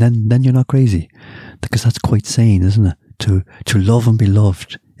crazy. And then you're not crazy. Because that's quite sane, isn't it? To love and be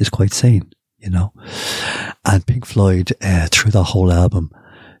loved is quite sane, you know? And Pink Floyd, through the whole album,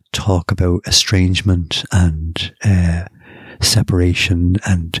 talk about estrangement and separation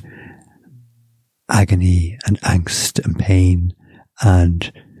and agony and angst and pain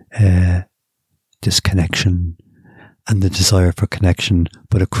and disconnection and the desire for connection,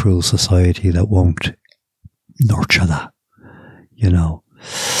 but a cruel society that won't nurture that, you know,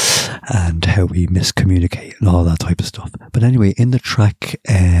 and how we miscommunicate and all that type of stuff. But anyway, in the track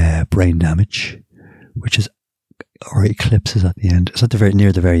Brain Damage, which is, or Eclipses at the end, it's at the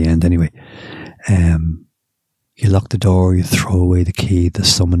near the very end anyway, you lock the door, you throw away the key, there's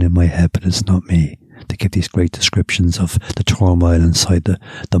someone in my head, but it's not me. They give these great descriptions of the turmoil inside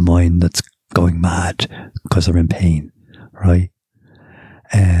the mind that's going mad because they're in pain, right?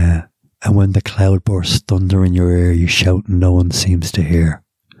 And when the cloud bursts thunder in your ear, you shout and no one seems to hear.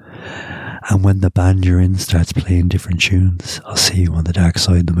 And when the band you're in starts playing different tunes, I'll see you on the dark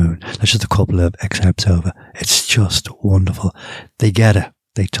side of the moon. That's just a couple of excerpts of it. It's just wonderful. They get it.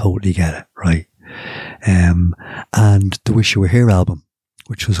 They totally get it, right? And the Wish You Were Here album,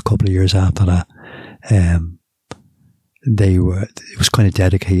 which was a couple of years after that, it was kind of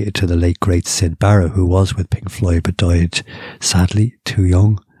dedicated to the late great Syd Barrett, who was with Pink Floyd but died sadly too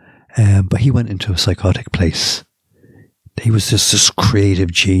young. But he went into a psychotic place. He was just this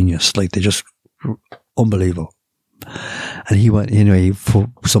creative genius, like they just unbelievable. And he went, anyway,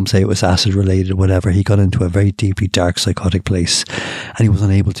 some say it was acid related or whatever. He got into a very deeply dark psychotic place and he was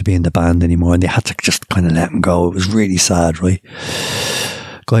unable to be in the band anymore and they had to just kind of let him go. It was really sad, right?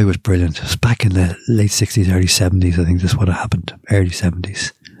 Guy was brilliant. It was back in the late 60s, early 70s, I think this would have happened. Early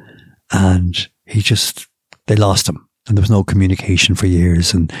 70s. And they lost him. And there was no communication for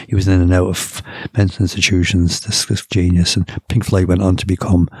years, and he was in and out of mental institutions, this genius. And Pink Floyd went on to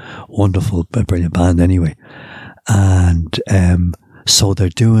become a wonderful, brilliant band anyway. And so they're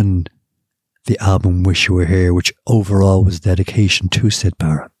doing the album Wish You Were Here, which overall was dedication to Syd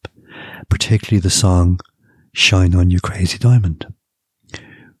Barrett, particularly the song Shine On You Crazy Diamond,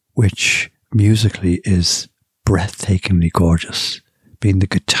 which musically is breathtakingly gorgeous. Being the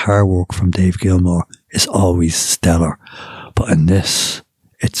guitar work from Dave Gilmour is always stellar, but in this,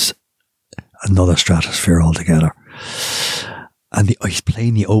 it's another stratosphere altogether. And he's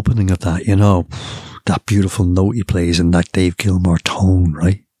playing the opening of that, you know, that beautiful note he plays in that Dave Gilmour tone,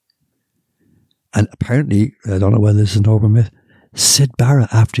 right? And apparently, I don't know whether this is an urban myth, Syd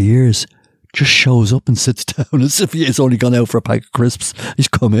Barrett, after years, just shows up and sits down as if he's only gone out for a pack of crisps. He's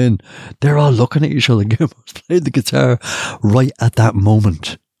come in. They're all looking at each other. Gilmour's playing the guitar right at that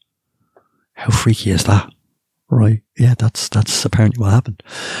moment. How freaky is that? Right? Yeah, that's apparently what happened.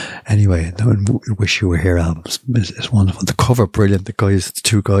 Anyway, the Wish You Were Here album is wonderful. The cover, brilliant. The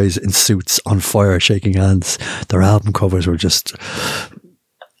two guys in suits on fire shaking hands. Their album covers were just,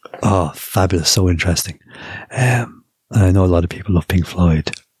 fabulous. So interesting. And I know a lot of people love Pink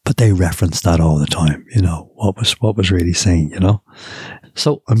Floyd, but they reference that all the time, you know, what was really saying, you know.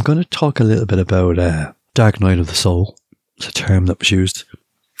 So I'm going to talk a little bit about Dark Night of the Soul. It's a term that was used.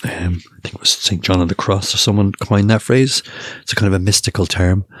 I think it was St. John of the Cross or someone coined that phrase. It's a kind of a mystical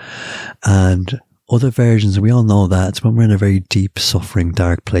term. And other versions, we all know that, it's when we're in a very deep, suffering,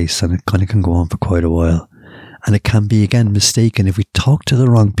 dark place, and it kind of can go on for quite a while. And it can be, again, mistaken. If we talk to the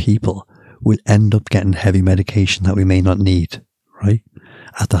wrong people, we'll end up getting heavy medication that we may not need, right?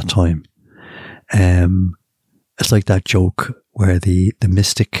 At that time. It's like that joke where the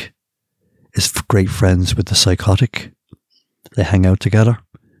mystic is great friends with the psychotic. They hang out together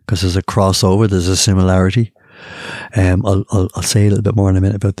because there's a crossover, there's a similarity. I'll say a little bit more in a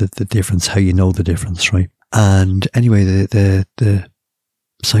minute about the difference, how you know the difference, right? And anyway, the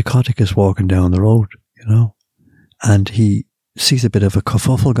psychotic is walking down the road, you know, and he sees a bit of a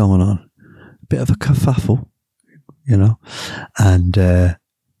kerfuffle going on, a bit of a kerfuffle, you know, and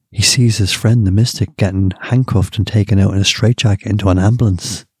he sees his friend, the mystic, getting handcuffed and taken out in a straitjacket into an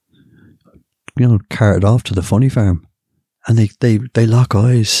ambulance, you know, carted off to the funny farm. And they lock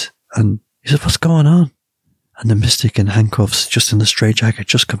eyes, and he says, "What's going on?" And the mystic in handcuffs, just in the straitjacket,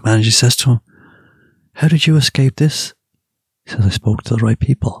 just come man. He says to him, "How did you escape this?" He says, "I spoke to the right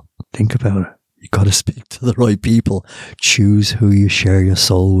people." Think about it. You got to speak to the right people. Choose who you share your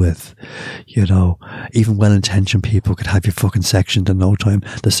soul with. You know, even well-intentioned people could have you fucking sectioned in no time.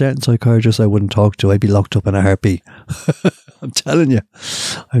 There's certain psychiatrists I wouldn't talk to. I'd be locked up in a heartbeat. I'm telling you.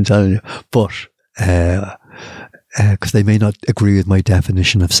 But, because they may not agree with my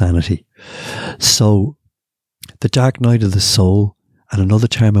definition of sanity. So, the dark night of the soul, and another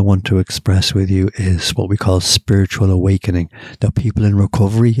term I want to express with you is what we call spiritual awakening. Now, people in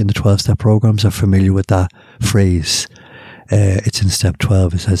recovery in the 12-step programs are familiar with that phrase. It's in step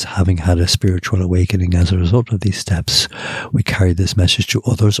 12. It says, having had a spiritual awakening as a result of these steps, we carry this message to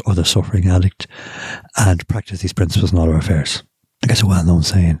others or the suffering addict and practice these principles in all our affairs. I guess a well-known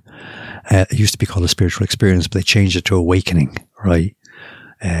saying. It used to be called a spiritual experience, but they changed it to awakening, right?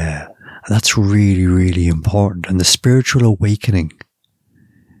 And that's really, really important. And the spiritual awakening,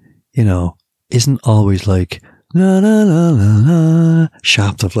 you know, isn't always like, la, la, la, la, la,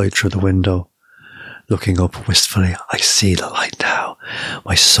 shaft of light through the window, looking up wistfully. I see the light now.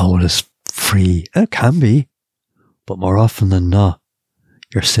 My soul is free. It can be, but more often than not,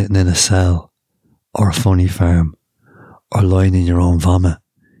 you're sitting in a cell or a funny farm or lying in your own vomit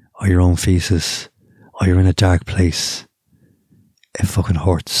or your own feces or you're in a dark place. It fucking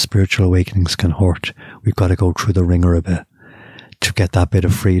hurts. Spiritual awakenings can hurt. We've got to go through the ringer a bit to get that bit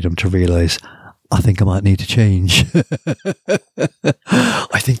of freedom to realise, I think I might need to change.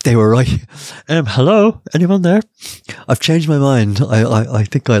 I think they were right. Hello? Anyone there? I've changed my mind. I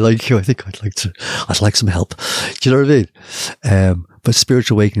think I like you. I think I'd like some help. Do you know what I mean? But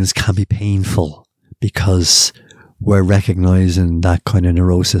spiritual awakenings can be painful because we're recognizing that kind of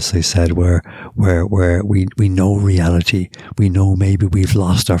neurosis, I said, where we know reality. We know maybe we've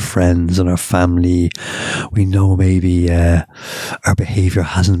lost our friends and our family. We know maybe our behavior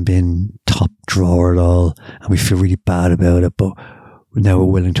hasn't been top drawer at all, and we feel really bad about it, but now we're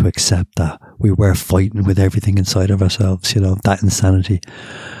willing to accept that. We were fighting with everything inside of ourselves, you know, that insanity.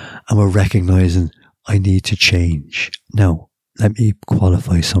 And we're recognizing, I need to change. Now, let me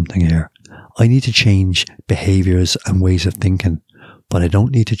qualify something here. I need to change behaviors and ways of thinking, but I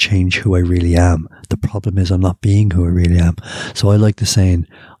don't need to change who I really am. The problem is I'm not being who I really am. So I like the saying,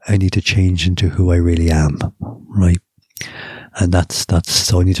 I need to change into who I really am, right? And that's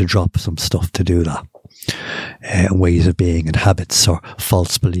so I need to drop some stuff to do that. Ways of being and habits or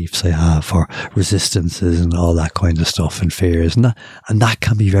false beliefs I have or resistances and all that kind of stuff and fears. And that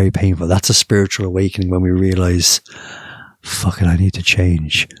can be very painful. That's a spiritual awakening when we realize, fuck it, I need to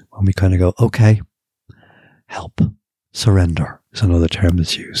change. When we kind of go, okay, help, surrender is another term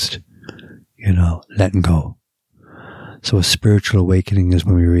that's used. Letting go. So a spiritual awakening is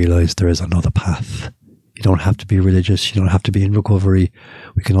when we realize there is another path. You don't have to be religious. You don't have to be in recovery.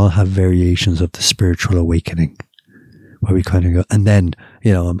 We can all have variations of the spiritual awakening where we kind of go, and then,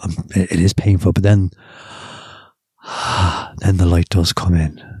 it is painful, but then the light does come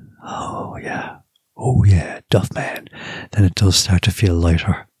in. Oh yeah, Duff man. Then it does start to feel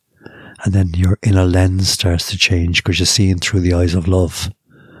lighter. And then your inner lens starts to change because you're seeing through the eyes of love.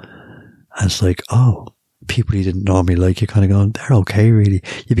 And it's like, oh, people you didn't normally like, you're kind of going, they're okay, really.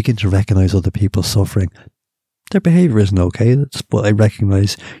 You begin to recognize other people suffering. Their behavior isn't okay. That's what I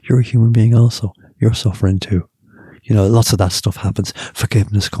recognize. You're a human being also. You're suffering too. Lots of that stuff happens.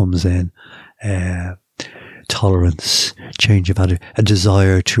 Forgiveness comes in. Tolerance, change of attitude, a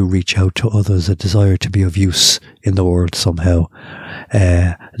desire to reach out to others, a desire to be of use in the world somehow,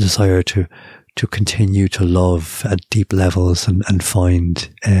 a desire to continue to love at deep levels and find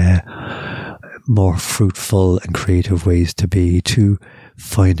more fruitful and creative ways to be, to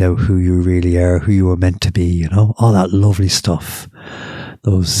find out who you really are, who you were meant to be, all that lovely stuff.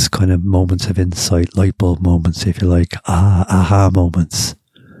 Those kind of moments of insight, light bulb moments, if you like, aha moments.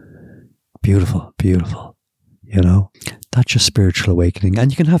 Beautiful, beautiful. That's your spiritual awakening.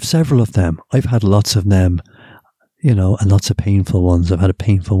 And you can have several of them. I've had lots of them, and lots of painful ones. I've had a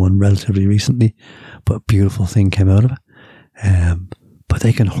painful one relatively recently, but a beautiful thing came out of it. But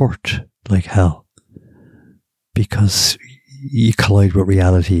they can hurt like hell because you collide with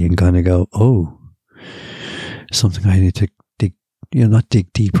reality and kind of go, oh, something I need to dig, not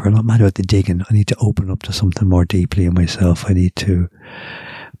dig deeper. I'm not mad about the digging. I need to open up to something more deeply in myself. I need to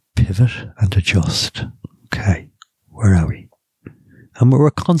pivot and adjust. Okay, where are we? And we're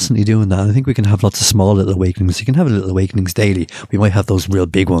constantly doing that. I think we can have lots of small little awakenings. You can have little awakenings daily. We might have those real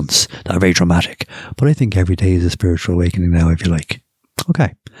big ones that are very dramatic. But I think every day is a spiritual awakening now, if you like.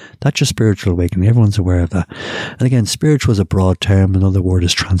 Okay, that's your spiritual awakening. Everyone's aware of that. And again, spiritual is a broad term. Another word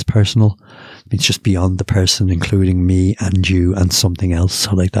is transpersonal. It means just beyond the person, including me and you and something else.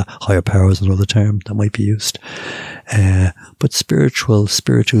 So like that, higher power is another term that might be used. But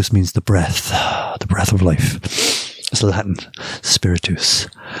spiritus means the breath of life. It's Latin, spiritus.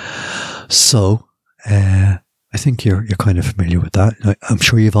 So, I think you're kind of familiar with that. I'm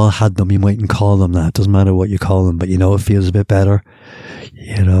sure you've all had them. You mightn't call them that. It doesn't matter what you call them, but it feels a bit better.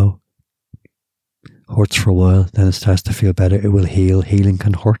 Hurts for a while, then it starts to feel better. It will heal. Healing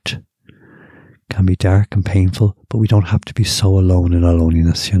can hurt, can be dark and painful, but we don't have to be so alone in our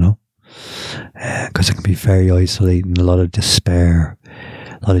loneliness, because it can be very isolating, a lot of despair,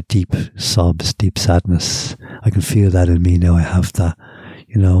 a lot of deep sobs, deep sadness. I can feel that in me now. I have that.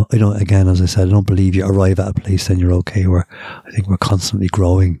 I don't, again, as I said, I don't believe you arrive at a place and you're okay. I think we're constantly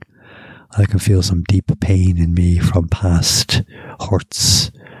growing. I can feel some deep pain in me from past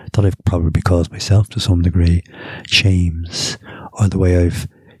hurts that I've probably caused myself to some degree, shames, or the way I've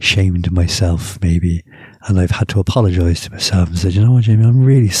shamed myself maybe, and I've had to apologize to myself and said, you know what, Jamie, I'm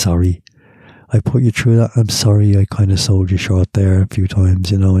really sorry. I put you through that. I'm sorry I kind of sold you short there a few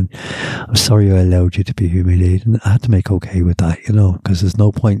times, and I'm sorry I allowed you to be humiliated. And I had to make okay with that, because there's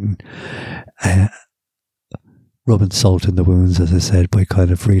no point in rubbing salt in the wounds, as I said, by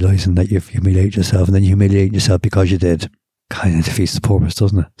kind of realizing that you've humiliated yourself, and then you humiliate yourself because you did. Kind of defeats the purpose,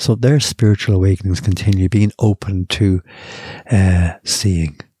 doesn't it? So their spiritual awakenings continue, being open to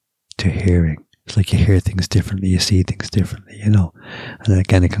seeing, to hearing. It's like you hear things differently, you see things differently, And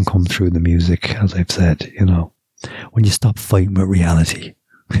again, it can come through the music, as I've said, When you stop fighting with reality,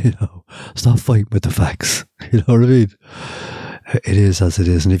 stop fighting with the facts, you know what I mean? It is as it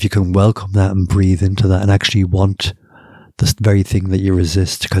is. And if you can welcome that and breathe into that and actually want the very thing that you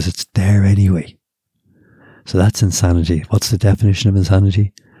resist, because it's there anyway. So that's insanity. What's the definition of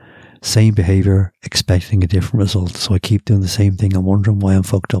insanity? Same behavior, expecting a different result. So I keep doing the same thing and wondering why I'm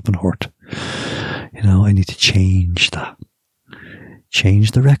fucked up and hurt. I need to change that.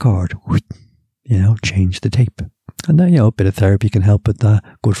 Change the record. Change the tape. And then, a bit of therapy can help with that.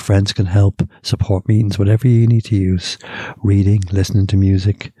 Good friends can help. Support meetings, whatever you need to use. Reading, listening to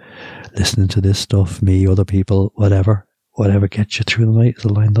music, listening to this stuff, me, other people, whatever. Whatever gets you through the night is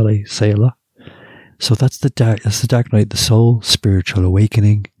a line that I say a lot. So that's the dark night, the soul, spiritual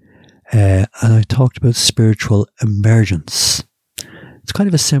awakening. And I talked about spiritual emergence. It's kind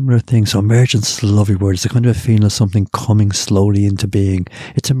of a similar thing. So emergence is a lovely word. It's a kind of a feeling of something coming slowly into being.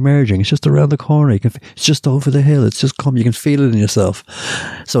 It's emerging. It's just around the corner. It's just over the hill. It's just come. You can feel it in yourself.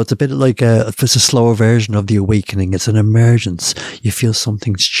 So it's a bit like it's a slower version of the awakening. It's an emergence. You feel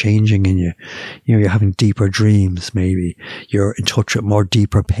something's changing in you. You know, you're having deeper dreams, maybe. You're in touch with more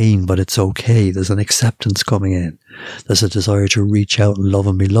deeper pain, but it's okay. There's an acceptance coming in. There's a desire to reach out and love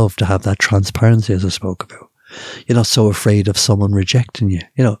and be loved, to have that transparency, as I spoke about. You're not so afraid of someone rejecting you.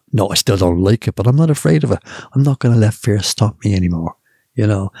 You know, no, I still don't like it, but I'm not afraid of it. I'm not going to let fear stop me anymore. You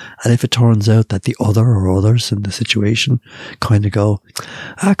know, and if it turns out that the other or others in the situation kind of go,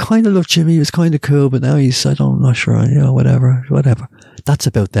 I kind of love Jimmy, he was kind of cool, but now I'm not sure, you know, whatever. That's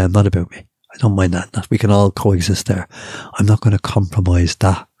about them, not about me. I don't mind that. We can all coexist there. I'm not going to compromise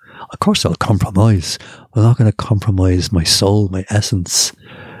that. Of course I'll compromise. I'm not going to compromise my soul, my essence,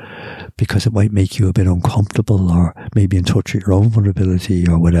 because it might make you a bit uncomfortable, or maybe in touch with your own vulnerability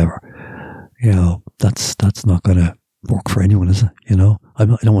or whatever. You know, that's not going to work for anyone, is it? You know, I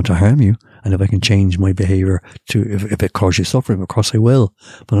don't want to harm you. And if I can change my behavior if it causes you suffering, of course I will.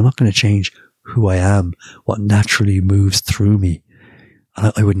 But I'm not going to change who I am, what naturally moves through me.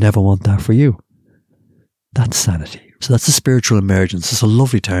 And I would never want that for you. That's sanity. So that's a spiritual emergence. It's a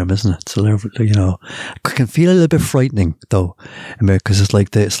lovely term, isn't it? It's a lovely, you know, it can feel a little bit frightening though, because it's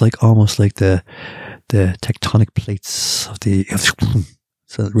almost like the tectonic plates of the,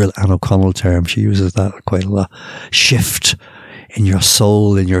 it's a real Anne O'Connell term. She uses that quite a lot. Shift in your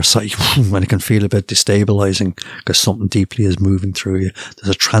soul, in your psyche, and it can feel a bit destabilizing because something deeply is moving through you.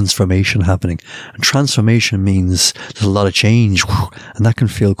 There's a transformation happening, and transformation means there's a lot of change, and that can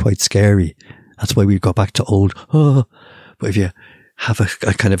feel quite scary. That's why we go back to old. But if you have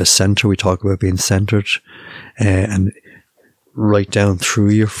a kind of a center, we talk about being centered, and right down through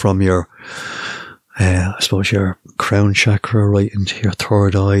you from your, I suppose your crown chakra, right into your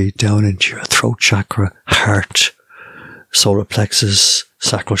third eye, down into your throat chakra, heart, solar plexus,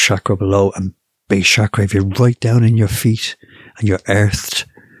 sacral chakra below, and base chakra. If you're right down in your feet and you're earthed,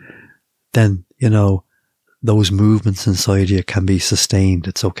 then, you know, those movements inside you can be sustained.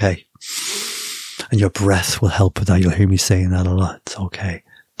 It's okay. And your breath will help with that. You'll hear me saying that a lot. It's okay.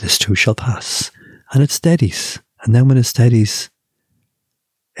 This too shall pass. And it steadies. And then when it steadies,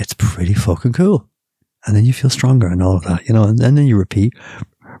 it's pretty fucking cool. And then you feel stronger and all of that, you know, and then you repeat,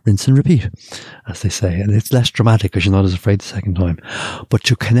 rinse and repeat, as they say. And it's less dramatic because you're not as afraid the second time. But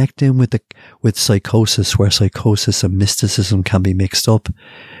to connect in with psychosis, where psychosis and mysticism can be mixed up,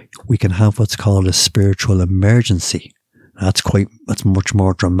 we can have what's called a spiritual emergency. That's much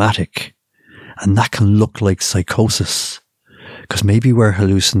more dramatic. And that can look like psychosis, because maybe we're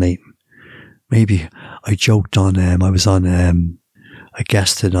hallucinating. Maybe I joked on, I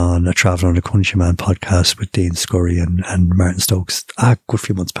guested on a Traveller and a Countryman podcast with Dean Scurry and Martin Stokes a good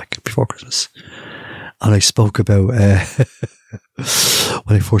few months back before Christmas. And I spoke about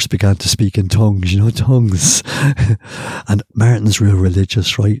when I first began to speak in tongues, you know, tongues. And Martin's real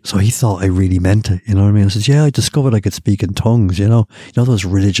religious, right? So he thought I really meant it, you know what I mean? I said, yeah, I discovered I could speak in tongues, you know those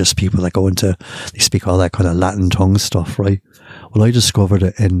religious people that they speak all that kind of Latin tongue stuff, right? Well, I discovered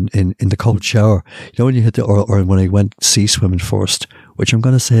it in the cold shower. You know, when you hit or when I went sea swimming first, which I'm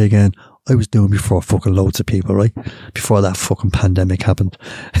going to say again, I was doing before fucking loads of people, right? Before that fucking pandemic happened.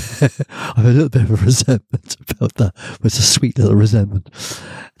 I have a little bit of a resentment about that. But it's a sweet little resentment.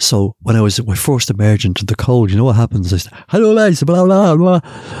 So when I first emerged into the cold, you know what happens? I said, hello lads, blah, blah, blah.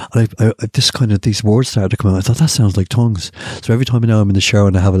 And these words started to come out. I thought, that sounds like tongues. So every time now I'm in the shower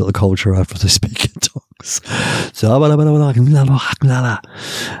and I have a little cold shower after I speak in tongues. So, and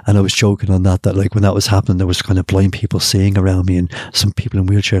I was joking on that like when that was happening, there was kind of blind people seeing around me, and some people in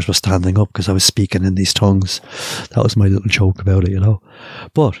wheelchairs were standing up because I was speaking in these tongues. That was my little joke about it, you know.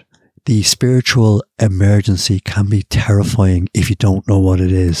 But the spiritual emergency can be terrifying if you don't know what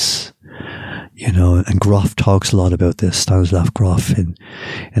it is, you know. And Groff talks a lot about this, Stanislav Grof, in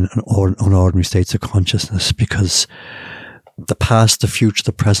Unordinary States of Consciousness, because the past, the future,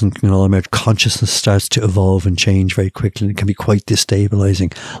 the present can all emerge. Consciousness starts to evolve and change very quickly, and it can be quite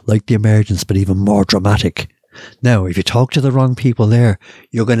destabilizing, like the emergence, but even more dramatic. Now, if you talk to the wrong people there,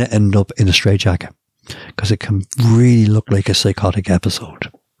 you're going to end up in a straitjacket, because it can really look like a psychotic episode.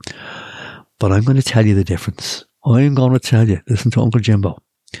 But I'm going to tell you the difference. I'm going to tell you, listen to Uncle Jimbo,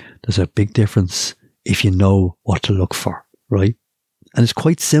 there's a big difference if you know what to look for, right? And it's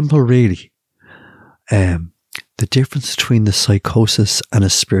quite simple, really. The difference between the psychosis and a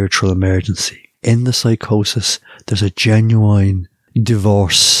spiritual emergency. In the psychosis, there's a genuine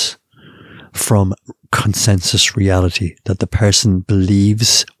divorce from consensus reality, that the person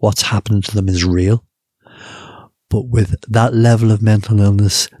believes what's happening to them is real. But with that level of mental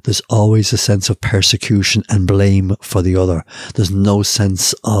illness, there's always a sense of persecution and blame for the other. There's no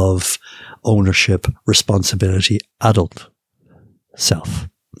sense of ownership, responsibility, adult self.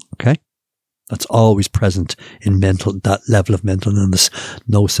 Okay? That's always present in that level of mental illness.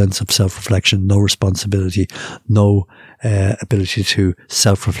 No sense of self-reflection, no responsibility, no ability to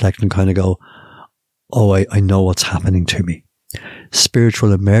self-reflect and kind of go, oh, I know what's happening to me.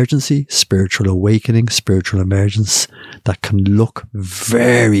 Spiritual emergency, spiritual awakening, spiritual emergence, that can look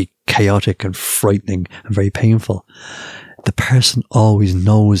very chaotic and frightening and very painful. The person always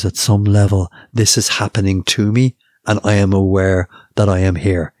knows at some level, this is happening to me, and I am aware that I am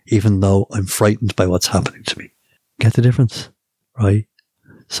here, even though I'm frightened by what's happening to me. Get the difference, right?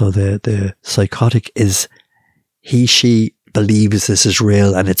 So the psychotic is she believes this is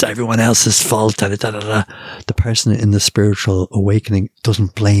real and it's everyone else's fault. And the person in the spiritual awakening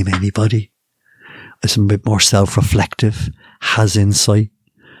doesn't blame anybody. Is a bit more self-reflective, has insight,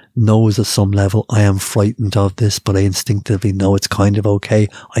 knows at some level, I am frightened of this, but I instinctively know it's kind of okay.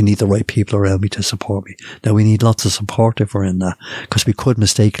 I need the right people around me to support me. Now, we need lots of support if we're in that, because we could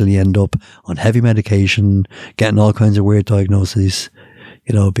mistakenly end up on heavy medication, getting all kinds of weird diagnoses,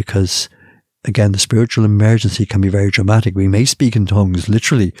 because again, the spiritual emergency can be very dramatic. We may speak in tongues,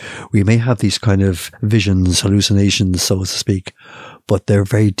 literally. We may have these kind of visions, hallucinations, so to speak, but they're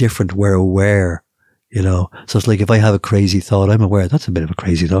very different. We're aware, So it's like if I have a crazy thought, I'm aware that's a bit of a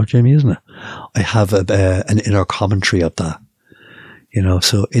crazy thought, Jamie, isn't it? I have an inner commentary of that,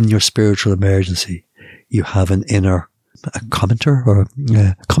 So in your spiritual emergency, you have an inner commenter or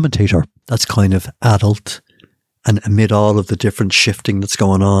commentator that's kind of adult. And amid all of the different shifting that's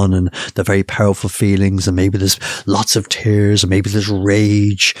going on and the very powerful feelings, and maybe there's lots of tears, and maybe there's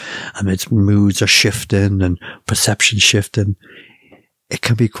rage, and its moods are shifting and perception shifting. It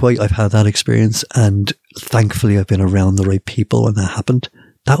can be I've had that experience, and thankfully I've been around the right people when that happened.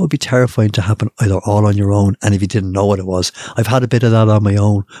 That would be terrifying to happen either all on your own, and if you didn't know what it was. I've had a bit of that on my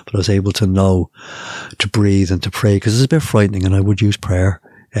own, but I was able to know to breathe and to pray, because it's a bit frightening, and I would use prayer.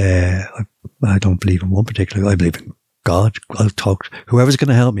 I don't believe in one particular. I believe in God. I'll talk to whoever's going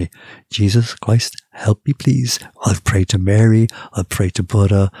to help me. Jesus Christ, help me, please. I'll pray to Mary. I'll pray to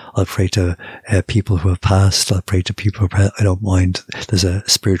Buddha. I'll pray to people who have passed. I'll pray to people who I don't mind. There's a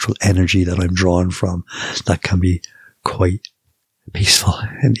spiritual energy that I'm drawn from that can be quite peaceful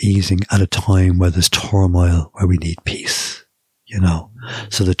and easing at a time where there's turmoil, where we need peace,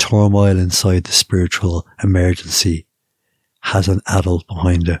 So the turmoil inside the spiritual emergency has an adult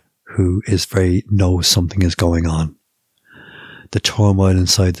behind it who knows something is going on. The turmoil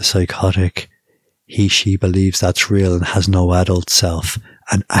inside the psychotic, she believes that's real and has no adult self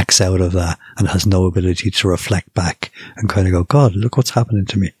and acts out of that and has no ability to reflect back and kind of go, God, look what's happening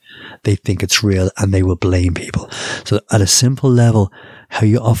to me. They think it's real and they will blame people. So at a simple level, how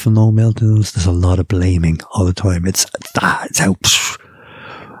you often know mental illness, there's a lot of blaming all the time. It's out,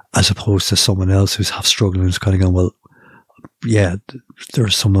 as opposed to someone else who's half struggling, who's kind of going, well, yeah, there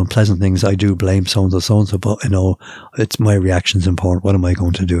are some unpleasant things. I do blame so-and-so, but it's my reaction's important. What am I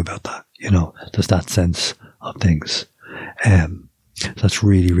going to do about that? There's that sense of things. That's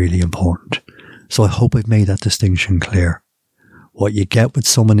really, really important. So I hope I've made that distinction clear. What you get with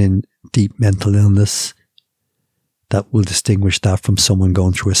someone in deep mental illness, that will distinguish that from someone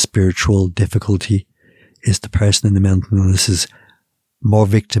going through a spiritual difficulty, is the person in the mental illness is more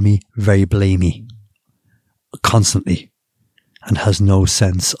victimy, very blamey, constantly, and has no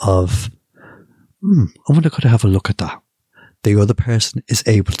sense of, I wonder, could I have a look at that? The other person is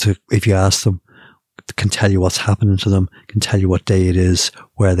able to, if you ask them, can tell you what's happening to them, can tell you what day it is,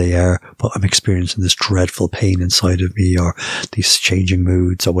 where they are, but I'm experiencing this dreadful pain inside of me, or these changing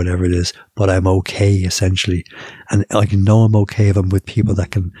moods, or whatever it is, but I'm okay, essentially. And I can know I'm okay if I'm with people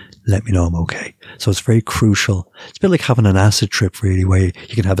that can let me know I'm okay. So it's very crucial. It's a bit like having an acid trip, really, where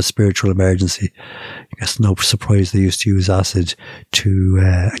you can have a spiritual emergency. I guess no surprise they used to use acid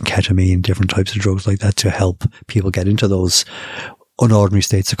and ketamine, different types of drugs like that, to help people get into those unordinary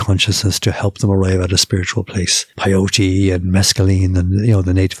states of consciousness, to help them arrive at a spiritual place. Peyote and mescaline and,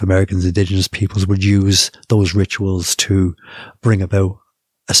 the Native Americans, indigenous peoples would use those rituals to bring about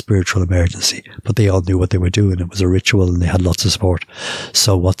a spiritual emergency, but they all knew what they were doing. It was a ritual and they had lots of support.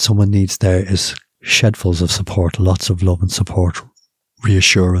 So what someone needs there is shedfuls of support, lots of love and support,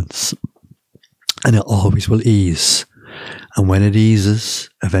 reassurance, and it always will ease. And when it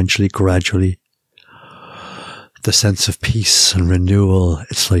eases, eventually, gradually, the sense of peace and renewal,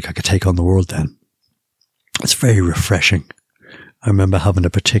 it's like I could take on the world then. It's very refreshing. I remember having a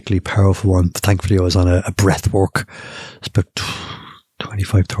particularly powerful one. Thankfully, I was on a breath work. It's about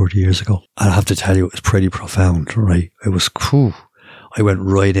 25, 30 years ago. I have to tell you, it was pretty profound, right? It was cool. I went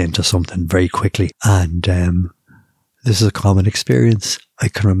right into something very quickly. And this is a common experience. I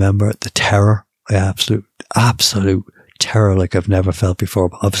can remember the terror, absolute terror like I've never felt before.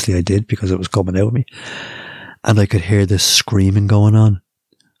 But obviously I did, because it was coming out of me. And I could hear this screaming going on.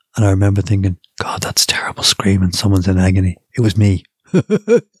 And I remember thinking, God, that's terrible screaming. Someone's in agony. It was me.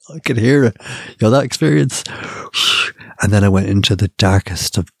 I could hear it. That experience. And then I went into the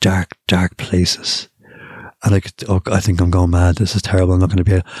darkest of dark places. And I think I'm going mad. This is terrible. I'm not going to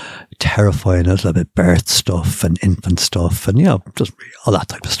be terrifying. A little bit birth stuff and infant stuff and, just all that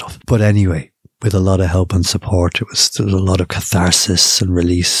type of stuff. But anyway, with a lot of help and support, there was a lot of catharsis and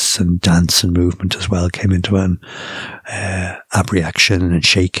release and dance and movement as well came into it. And abreaction and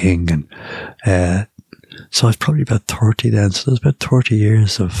shaking. And so I was probably about 30 then. So there's about 30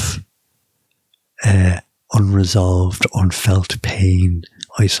 years of unresolved, unfelt pain,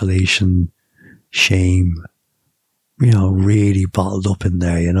 isolation, shame, really bottled up in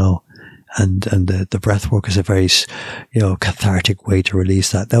there, and the breath work is a very, cathartic way to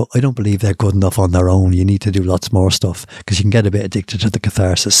release that. Now, I don't believe they're good enough on their own. You need to do lots more stuff, because you can get a bit addicted to the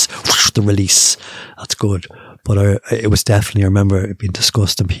catharsis, the release. That's good. But it was definitely, I remember it being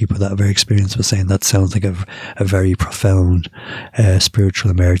discussed, and people that are very experienced were saying that sounds like a very profound spiritual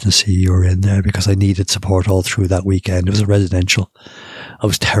emergency you were in there, because I needed support all through that weekend. It was a residential. I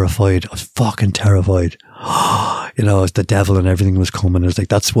was terrified. I was fucking terrified. The devil and everything was coming. I was like,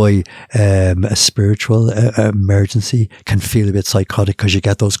 that's why a spiritual emergency can feel a bit psychotic, because you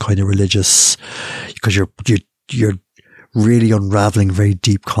get those kind of religious, because you're really unraveling very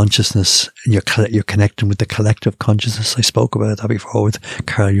deep consciousness, and you're connecting with the collective consciousness. I spoke about that before with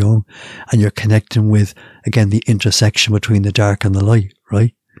Carl Jung, and you're connecting with, again, the intersection between the dark and the light,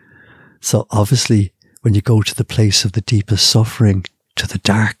 right? So obviously, when you go to the place of the deepest suffering, to the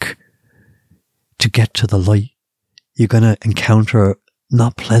dark, to get to the light, you're going to encounter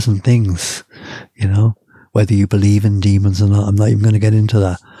not pleasant things, whether you believe in demons or not. I'm not even going to get into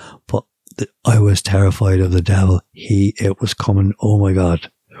that, but I was terrified of the devil. It was coming. Oh my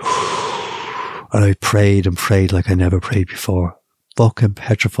God. And I prayed and prayed like I never prayed before. Fucking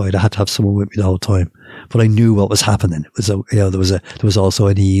petrified. I had to have someone with me the whole time, but I knew what was happening. It was there was also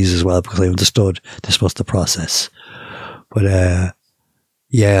an ease as well, because I understood this was the process. But,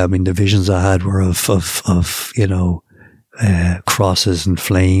 the visions I had were of crosses and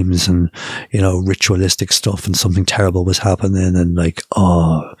flames and, ritualistic stuff, and something terrible was happening, and I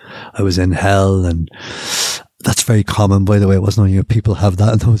was in hell. And that's very common, by the way. It wasn't only people have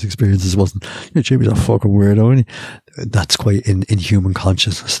that in those experiences. It wasn't, Jimmy's a fucking weirdo. That's quite in human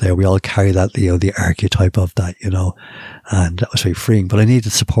consciousness there. We all carry that, the archetype of that, and that was very freeing. But I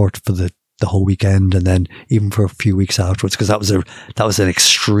needed support for the whole weekend, and then even for a few weeks afterwards, because that was an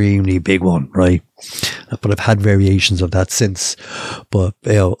extremely big one, right? But I've had variations of that since, but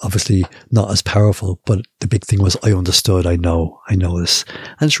obviously not as powerful. But the big thing was I understood. I know this,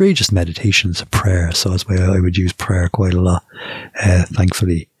 and it's really just meditation. It's a prayer, so that's why I would use prayer quite a lot,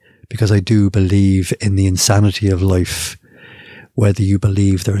 thankfully, because I do believe in the insanity of life. Whether you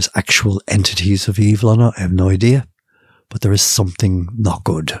believe there is actual entities of evil or not, I have no idea, but there is something not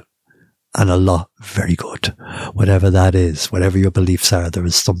good. And a lot very good. Whatever that is, whatever your beliefs are, there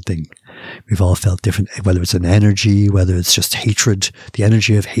is something. We've all felt different, whether it's an energy, whether it's just hatred. The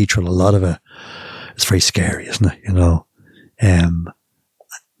energy of hatred, a lot of it, it's very scary, isn't it?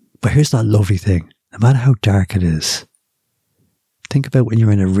 But here's that lovely thing. No matter how dark it is, think about when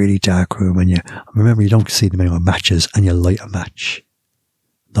you're in a really dark room, and remember, you don't see them anymore, matches, and you light a match.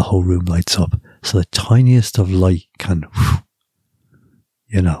 The whole room lights up. So the tiniest of light can,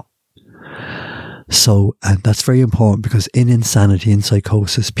 So, and that's very important, because in insanity and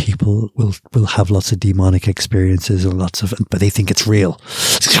psychosis, people will have lots of demonic experiences and but they think it's real,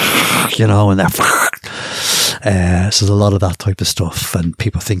 and they're, so there's a lot of that type of stuff, and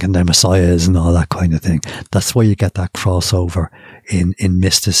people thinking they're messiahs and all that kind of thing. That's why you get that crossover in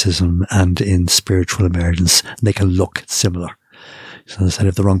mysticism and in spiritual emergence, and they can look similar. So I said,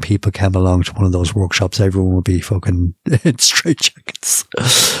 if the wrong people came along to one of those workshops, everyone would be fucking in straitjackets.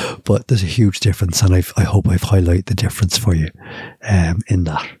 But there's a huge difference, and I hope I've highlighted the difference for you in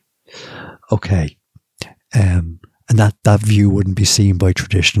that. Okay. And that view wouldn't be seen by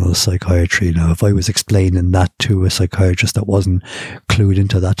traditional psychiatry. Now, if I was explaining that to a psychiatrist that wasn't clued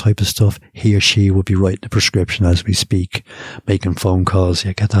into that type of stuff, he or she would be writing the prescription as we speak, making phone calls.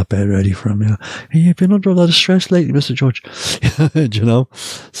 Yeah, get that bed ready for him. Hey, you've been under a lot of stress lately, Mr. Judge.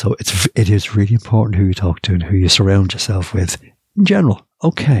 So it is really important who you talk to and who you surround yourself with in general.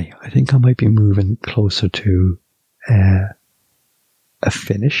 Okay, I think I might be moving closer to a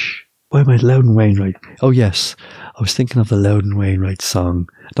finish. Why am I Loudon Wainwright? Oh yes, I was thinking of the Loudon Wainwright song.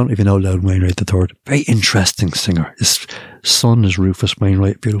 I don't even know Loudon Wainwright the third. Very interesting singer. His son is Rufus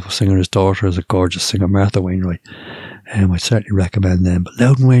Wainwright, beautiful singer. His daughter is a gorgeous singer, Martha Wainwright. I certainly recommend them. But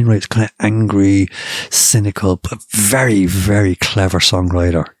Loudon Wainwright's kind of angry, cynical, but very, very clever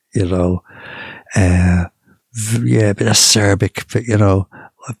songwriter. You know, yeah, a bit acerbic, but you know,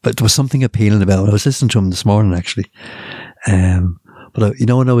 but there was something appealing about it. I was listening to him this morning actually. But you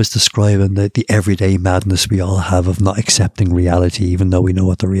know, when I was describing the everyday madness we all have of not accepting reality, even though we know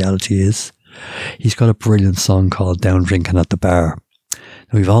what the reality is, he's got a brilliant song called Down Drinking at the Bar.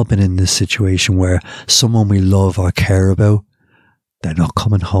 Now, we've all been in this situation where someone we love or care about, they're not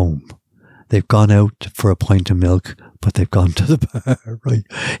coming home. They've gone out for a pint of milk, but they've gone to the bar, right?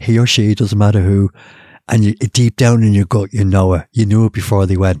 He or she, doesn't matter who. And you, deep down in your gut, you know it. You knew it before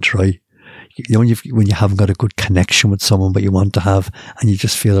they went, right? You know, when you haven't got a good connection with someone, but you want to have, and you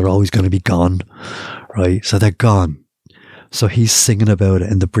just feel they're always going to be gone, right? So they're gone. So he's singing about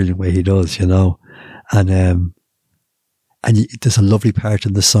it in the brilliant way he does, you know. And there's a lovely part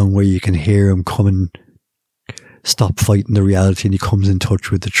in the song where you can hear him coming, stop fighting the reality, and he comes in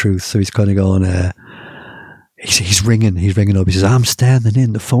touch with the truth. So he's kind of going, he's ringing up. He says, I'm standing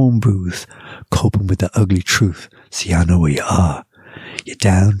in the phone booth, coping with the ugly truth. See, I know where you are. You're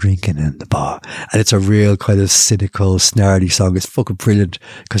down drinking in the bar. And it's a real kind of cynical, snarly song. It's fucking brilliant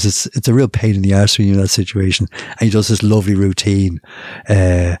because it's a real pain in the arse when you're in that situation. And he does this lovely routine.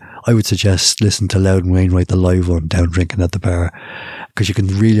 I would suggest listen to Loudon Wainwright, the live one, Down Drinking at the Bar, because you can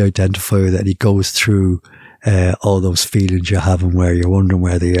really identify with it. And he goes through all those feelings you're having where you're wondering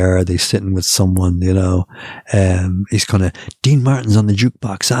where they are sitting with someone, you know. He's kind of, Dean Martin's on the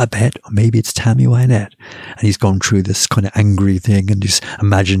jukebox, I bet, or maybe it's Tammy Wynette. And he's going through this kind of angry thing, and just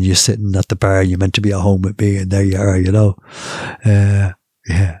imagine you sitting at the bar and you're meant to be at home with me, and there you are, you know. Yeah.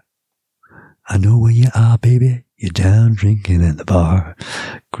 I know where you are, baby. You're down drinking in the bar.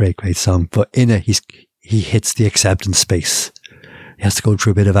 Great song. But in it, he hits the acceptance space. He has to go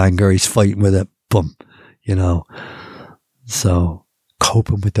through a bit of anger. He's fighting with it. Boom. You know, so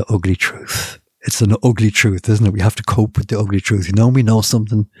coping with the ugly truth. It's an ugly truth, isn't it? We have to cope with the ugly truth. You know, we know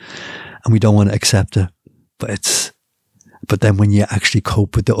something and we don't want to accept it, but then when you actually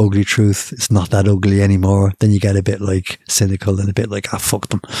cope with the ugly truth, it's not that ugly anymore. Then you get a bit like cynical and a bit like, fuck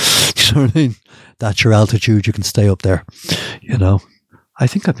them. You know what I mean? That's your altitude. You can stay up there, you know. I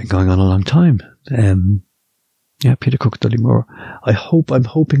think I've been going on a long time. Yeah, Peter Cook, Dudley Moore. I'm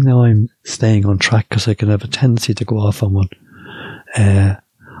hoping now I'm staying on track because I can have a tendency to go off on one.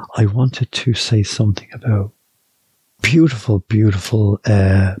 I wanted to say something about beautiful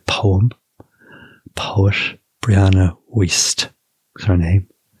poet, Brianna Wiest is her name.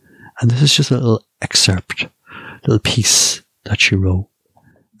 And this is just a little excerpt, little piece that she wrote.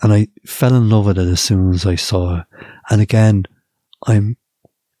 And I fell in love with it as soon as I saw it. And again, I'm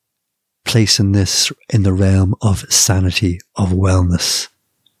placing this in the realm of sanity, of wellness,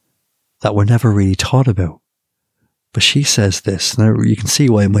 that we're never really taught about. But she says this, now you can see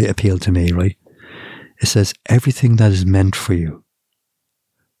why it might appeal to me, right? It says, everything that is meant for you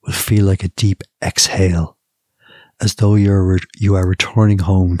will feel like a deep exhale, as though you are returning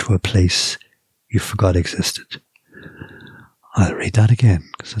home to a place you forgot existed. I'll read that again,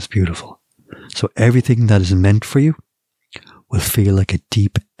 because it's beautiful. So everything that is meant for you will feel like a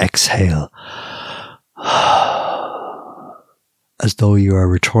deep exhale, as though you are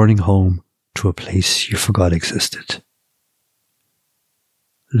returning home to a place you forgot existed.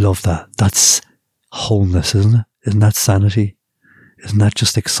 Love that. That's wholeness, isn't it? Isn't that sanity? Isn't that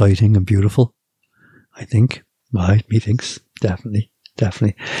just exciting and beautiful? I think. Methinks. Definitely.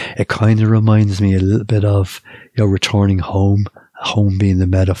 It kind of reminds me a little bit of, you know, returning home, home being the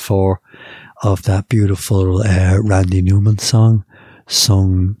metaphor of that beautiful Randy Newman song,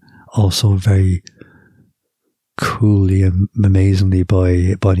 sung also very coolly and amazingly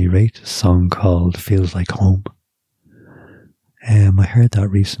by Bonnie Raitt, a song called Feels Like Home. I heard that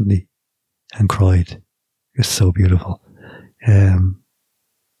recently and cried. It's so beautiful.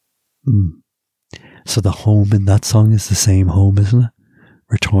 So the home in that song is the same home, isn't it?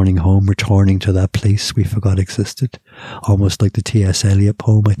 Returning home, returning to that place we forgot existed. Almost like the T.S. Eliot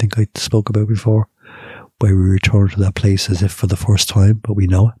poem I think I spoke about before, where we return to that place as if for the first time, but we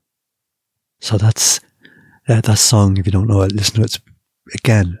know it. So that's that song, if you don't know it, listen to it. It's,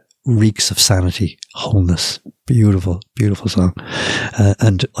 again, reeks of sanity, wholeness. Beautiful song.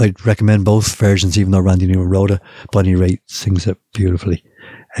 And I'd recommend both versions, even though Randy Newman wrote it. Bonnie Raitt sings it beautifully.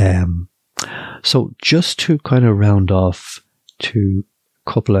 So just to kind of round off to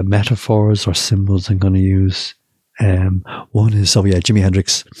a couple of metaphors or symbols I'm going to use One is, Jimi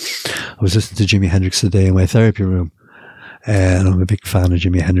Hendrix. I was listening to Jimi Hendrix today in my therapy room, and I'm a big fan of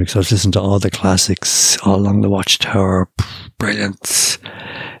Jimi Hendrix. I was listening to all the classics, All Along the Watchtower, brilliant.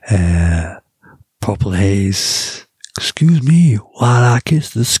 Purple Haze, excuse me while I kiss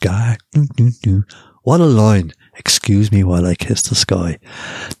the sky. What a line. Excuse me while I kiss the sky.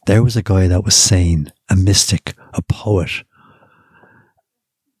 There was a guy that was sane, a mystic, a poet,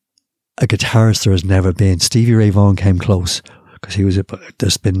 a guitarist there has never been. Stevie Ray Vaughan came close, because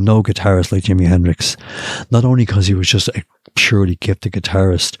there's been no guitarist like Jimi Hendrix. Not only because he was just a purely gifted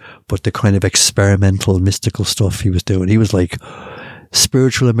guitarist, but the kind of experimental, mystical stuff he was doing. He was like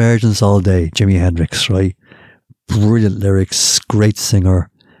spiritual emergence all day, Jimi Hendrix, right? Brilliant lyrics, great singer.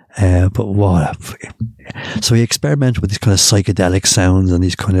 But what? So he experimented with these kind of psychedelic sounds and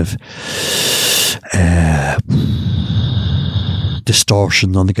these kind of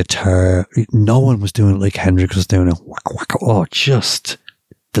distortion on the guitar. No one was doing it like Hendrix was doing it. Oh, just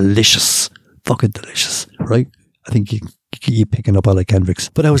delicious. Fucking delicious, right? I think you picking up on like Hendrix.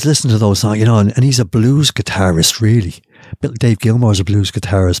 But I was listening to those songs, and he's a blues guitarist, really. Dave Gilmour's a blues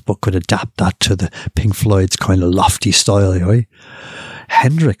guitarist, but could adapt that to the Pink Floyd's kind of lofty style, right?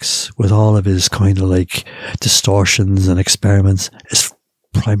 Hendrix, with all of his kind of like distortions and experiments, is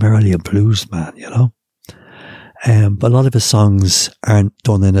primarily a blues man, But a lot of his songs aren't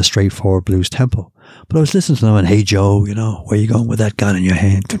done in a straightforward blues tempo. But I was listening to them and, hey Joe, where you going with that gun in your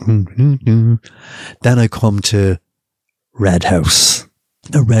hand? Then I come to Red House.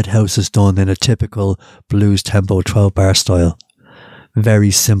 The Red House is done in a typical blues tempo 12-bar style.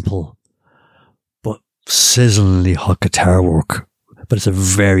 Very simple, but sizzlingly hot guitar work. But it's a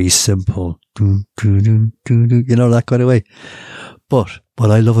very simple, that kind of way. But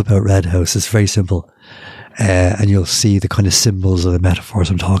what I love about Red House is very simple. And you'll see the kind of symbols or the metaphors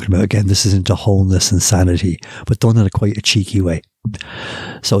I'm talking about. Again, this is into wholeness and sanity, but done in quite a cheeky way.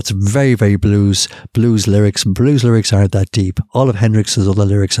 So it's very, very blues lyrics. And blues lyrics aren't that deep. All of Hendrix's other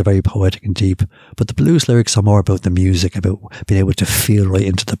lyrics are very poetic and deep, but the blues lyrics are more about the music, about being able to feel right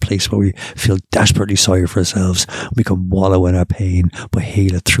into the place where we feel desperately sorry for ourselves. We can wallow in our pain, but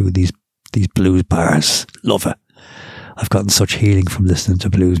heal it through these blues bars. Love it. I've gotten such healing from listening to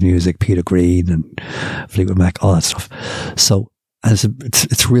blues music, Peter Green and Fleetwood Mac, all that stuff. So, and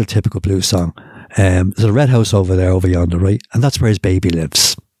it's a real typical blues song. There's a red house over yonder, right? And that's where his baby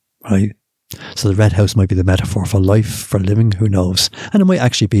lives, right? So the red house might be the metaphor for life, for living, who knows? And it might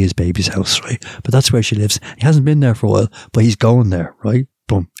actually be his baby's house, right? But that's where she lives. He hasn't been there for a while, but he's going there, right?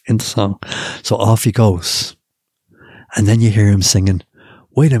 Boom, in the song. So off he goes. And then you hear him singing,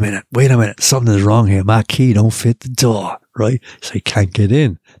 wait a minute, something is wrong here. My key don't fit the door, right? So he can't get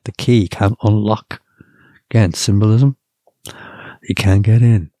in. The key can't unlock. Again, symbolism. He can't get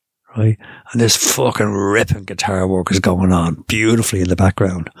in, right? And this fucking ripping guitar work is going on beautifully in the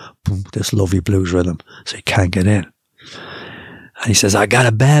background. Boom, this lovely blues rhythm. So he can't get in. And he says, I got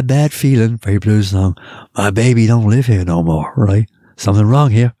a bad, bad feeling. Very blues song. My baby don't live here no more, right? Something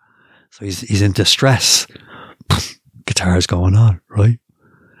wrong here. So he's in distress. Guitar's going on, right?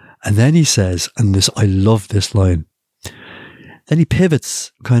 And then he says, and this, I love this line. Then he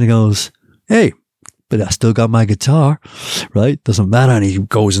pivots, kind of goes, hey, but I still got my guitar, right? Doesn't matter. And he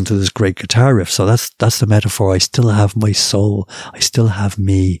goes into this great guitar riff. So that's the metaphor. I still have my soul. I still have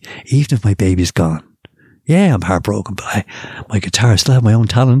me, even if my baby's gone. Yeah, I'm heartbroken, but my guitar, I still have my own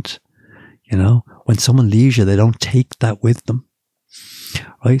talent. When someone leaves you, they don't take that with them.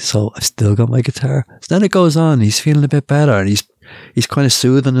 Right? So I've still got my guitar. So then it goes on. He's feeling a bit better and he's kind of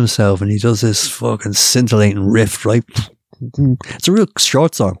soothing himself and he does this fucking scintillating riff, right? It's a real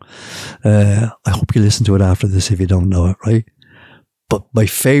short song. I hope you listen to it after this if you don't know it, right? But my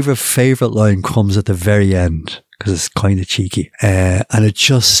favorite line comes at the very end because it's kind of cheeky. And it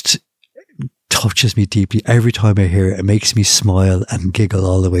just touches me deeply. Every time I hear it, it makes me smile and giggle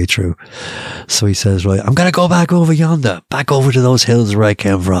all the way through. So he says, right, I'm going to go back over yonder, back over to those hills where I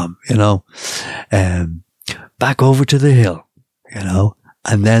came from, back over to the hill,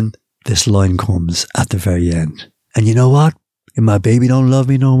 and then this line comes at the very end. And you know what? If my baby don't love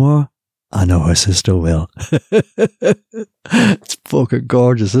me no more, I know her sister will. It's fucking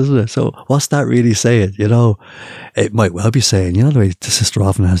gorgeous, isn't it? So what's that really saying? It might well be saying, the way the sister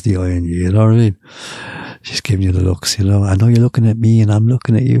often has the eye on you, you know what I mean? She's giving you the looks, I know you're looking at me and I'm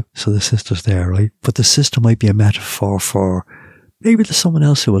looking at you. So the sister's there, right? But the sister might be a metaphor for maybe there's someone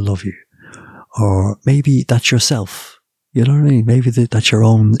else who will love you. Or maybe that's yourself. You know what I mean? Maybe that's your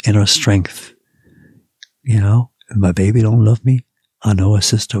own inner strength. If my baby don't love me, I know a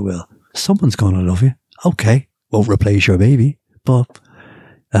sister will. Someone's going to love you. Okay. Won't replace your baby, but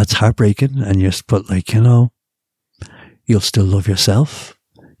that's heartbreaking. And but you'll still love yourself,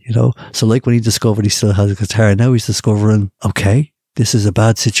 you know. So like when he discovered he still has a guitar, now he's discovering, okay, this is a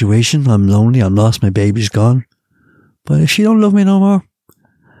bad situation. I'm lonely. I'm lost. My baby's gone. But if she don't love me no more,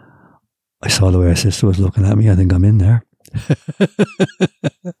 I saw the way her sister was looking at me. I think I'm in there.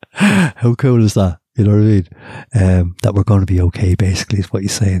 How cool is that? You know what I mean? That we're going to be okay, basically, is what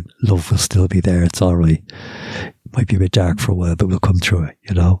he's saying. Love will still be there. It's all right. It might be a bit dark for a while, but we'll come through it,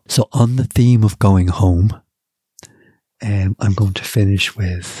 you know? So on the theme of going home, I'm going to finish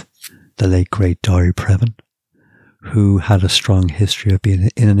with the late, great Dory Previn, who had a strong history of being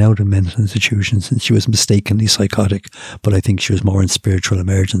in and out of mental institutions since she was mistakenly psychotic, but I think she was more in spiritual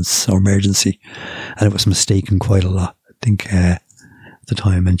emergency, and it was mistaken quite a lot, I think, at the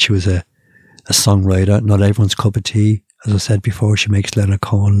time. And she was a songwriter, not everyone's cup of tea. As I said before, she makes Leonard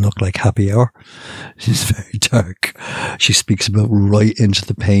Cohen look like Happy Hour. She's very dark. She speaks about right into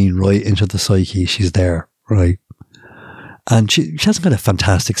the pain, right into the psyche. She's there, right? And she hasn't got a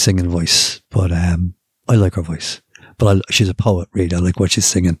fantastic singing voice, but I like her voice. But she's a poet, really. I like what she's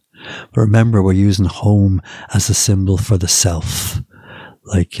singing. But remember, we're using home as a symbol for the self.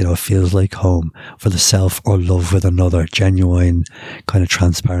 Like, you know, it feels like home for the self, or love with another, genuine kind of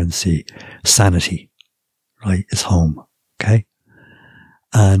transparency. Sanity, right, is home. Okay?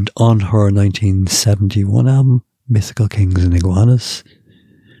 And on her 1971 album, Mythical Kings and Iguanas,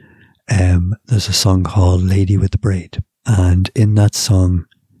 there's a song called Lady with the Braid. And in that song,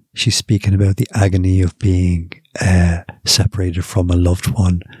 she's speaking about the agony of being separated from a loved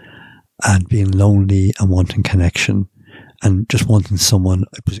one and being lonely and wanting connection and just wanting someone,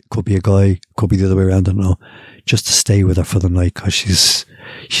 it could be a guy, could be the other way around, I don't know, just to stay with her for the night, because she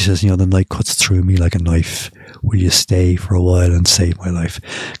says, you know, the night cuts through me like a knife. Will you stay for a while and save my life?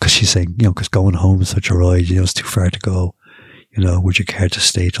 Because she's saying, you know, because going home is such a ride, you know, it's too far to go. You know, would you care to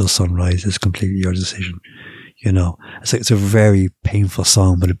stay till sunrise? It's completely your decision. You know, it's a very painful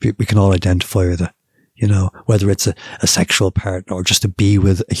song, but we can all identify with it. You know, whether it's a sexual partner or just to be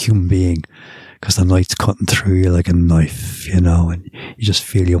with a human being, because the night's cutting through you like a knife, you know, and you just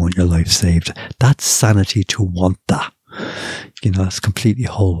feel you want your life saved. That's sanity, to want that. You know, it's completely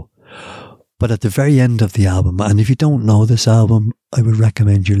whole. But at the very end of the album, and if you don't know this album, I would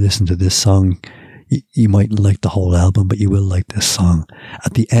recommend you listen to this song. You mightn't like the whole album, but you will like this song.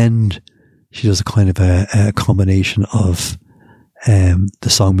 At the end, she does a kind of a combination of the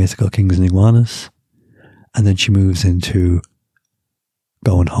song Mythical Kings and Iguanas, and then she moves into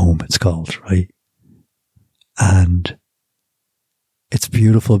Going Home, it's called, right? And it's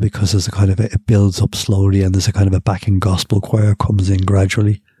beautiful because there's a kind of it builds up slowly, and there's a kind of a backing gospel choir comes in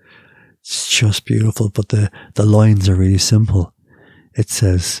gradually. It's just beautiful, but the lines are really simple. It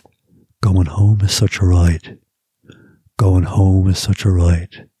says, going home is such a ride. Going home is such a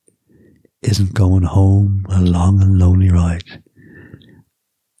ride. Isn't going home a long and lonely ride?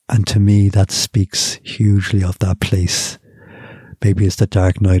 And to me, that speaks hugely of that place. Maybe it's the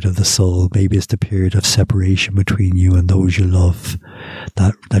dark night of the soul. Maybe it's the period of separation between you and those you love.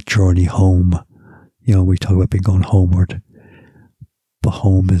 That journey home. You know, we talk about being going homeward. But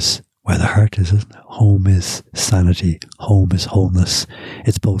home is where the heart is, isn't it? Home is sanity. Home is wholeness.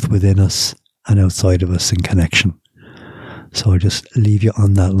 It's both within us and outside of us in connection. So I just leave you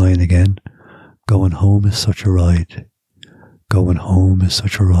on that line again. Going home is such a ride. Going home is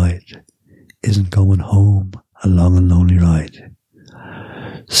such a ride. Isn't going home a long and lonely ride?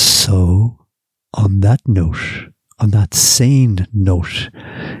 So, on that note, on that sane note,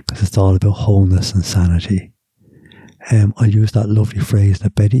 because it's all about wholeness and sanity, I'll use that lovely phrase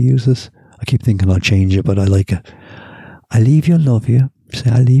that Betty uses. I keep thinking I'll change it, but I like it. I leave you and love you. Say,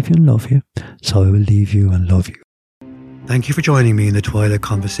 I leave you and love you. So I will leave you and love you. Thank you for joining me in the Twilight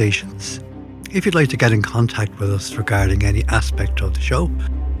Conversations. If you'd like to get in contact with us regarding any aspect of the show,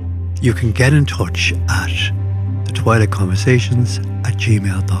 you can get in touch at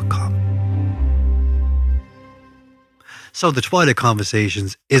thetwilightconversations@gmail.com. So the Twilight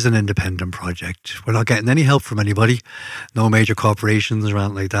Conversations is an independent project. We're not getting any help from anybody, no major corporations or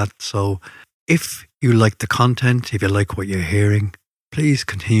anything like that. So if you like the content, if you like what you're hearing, please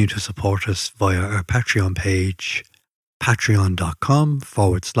continue to support us via our Patreon page,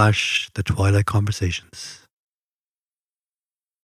 patreon.com/The Twilight Conversations.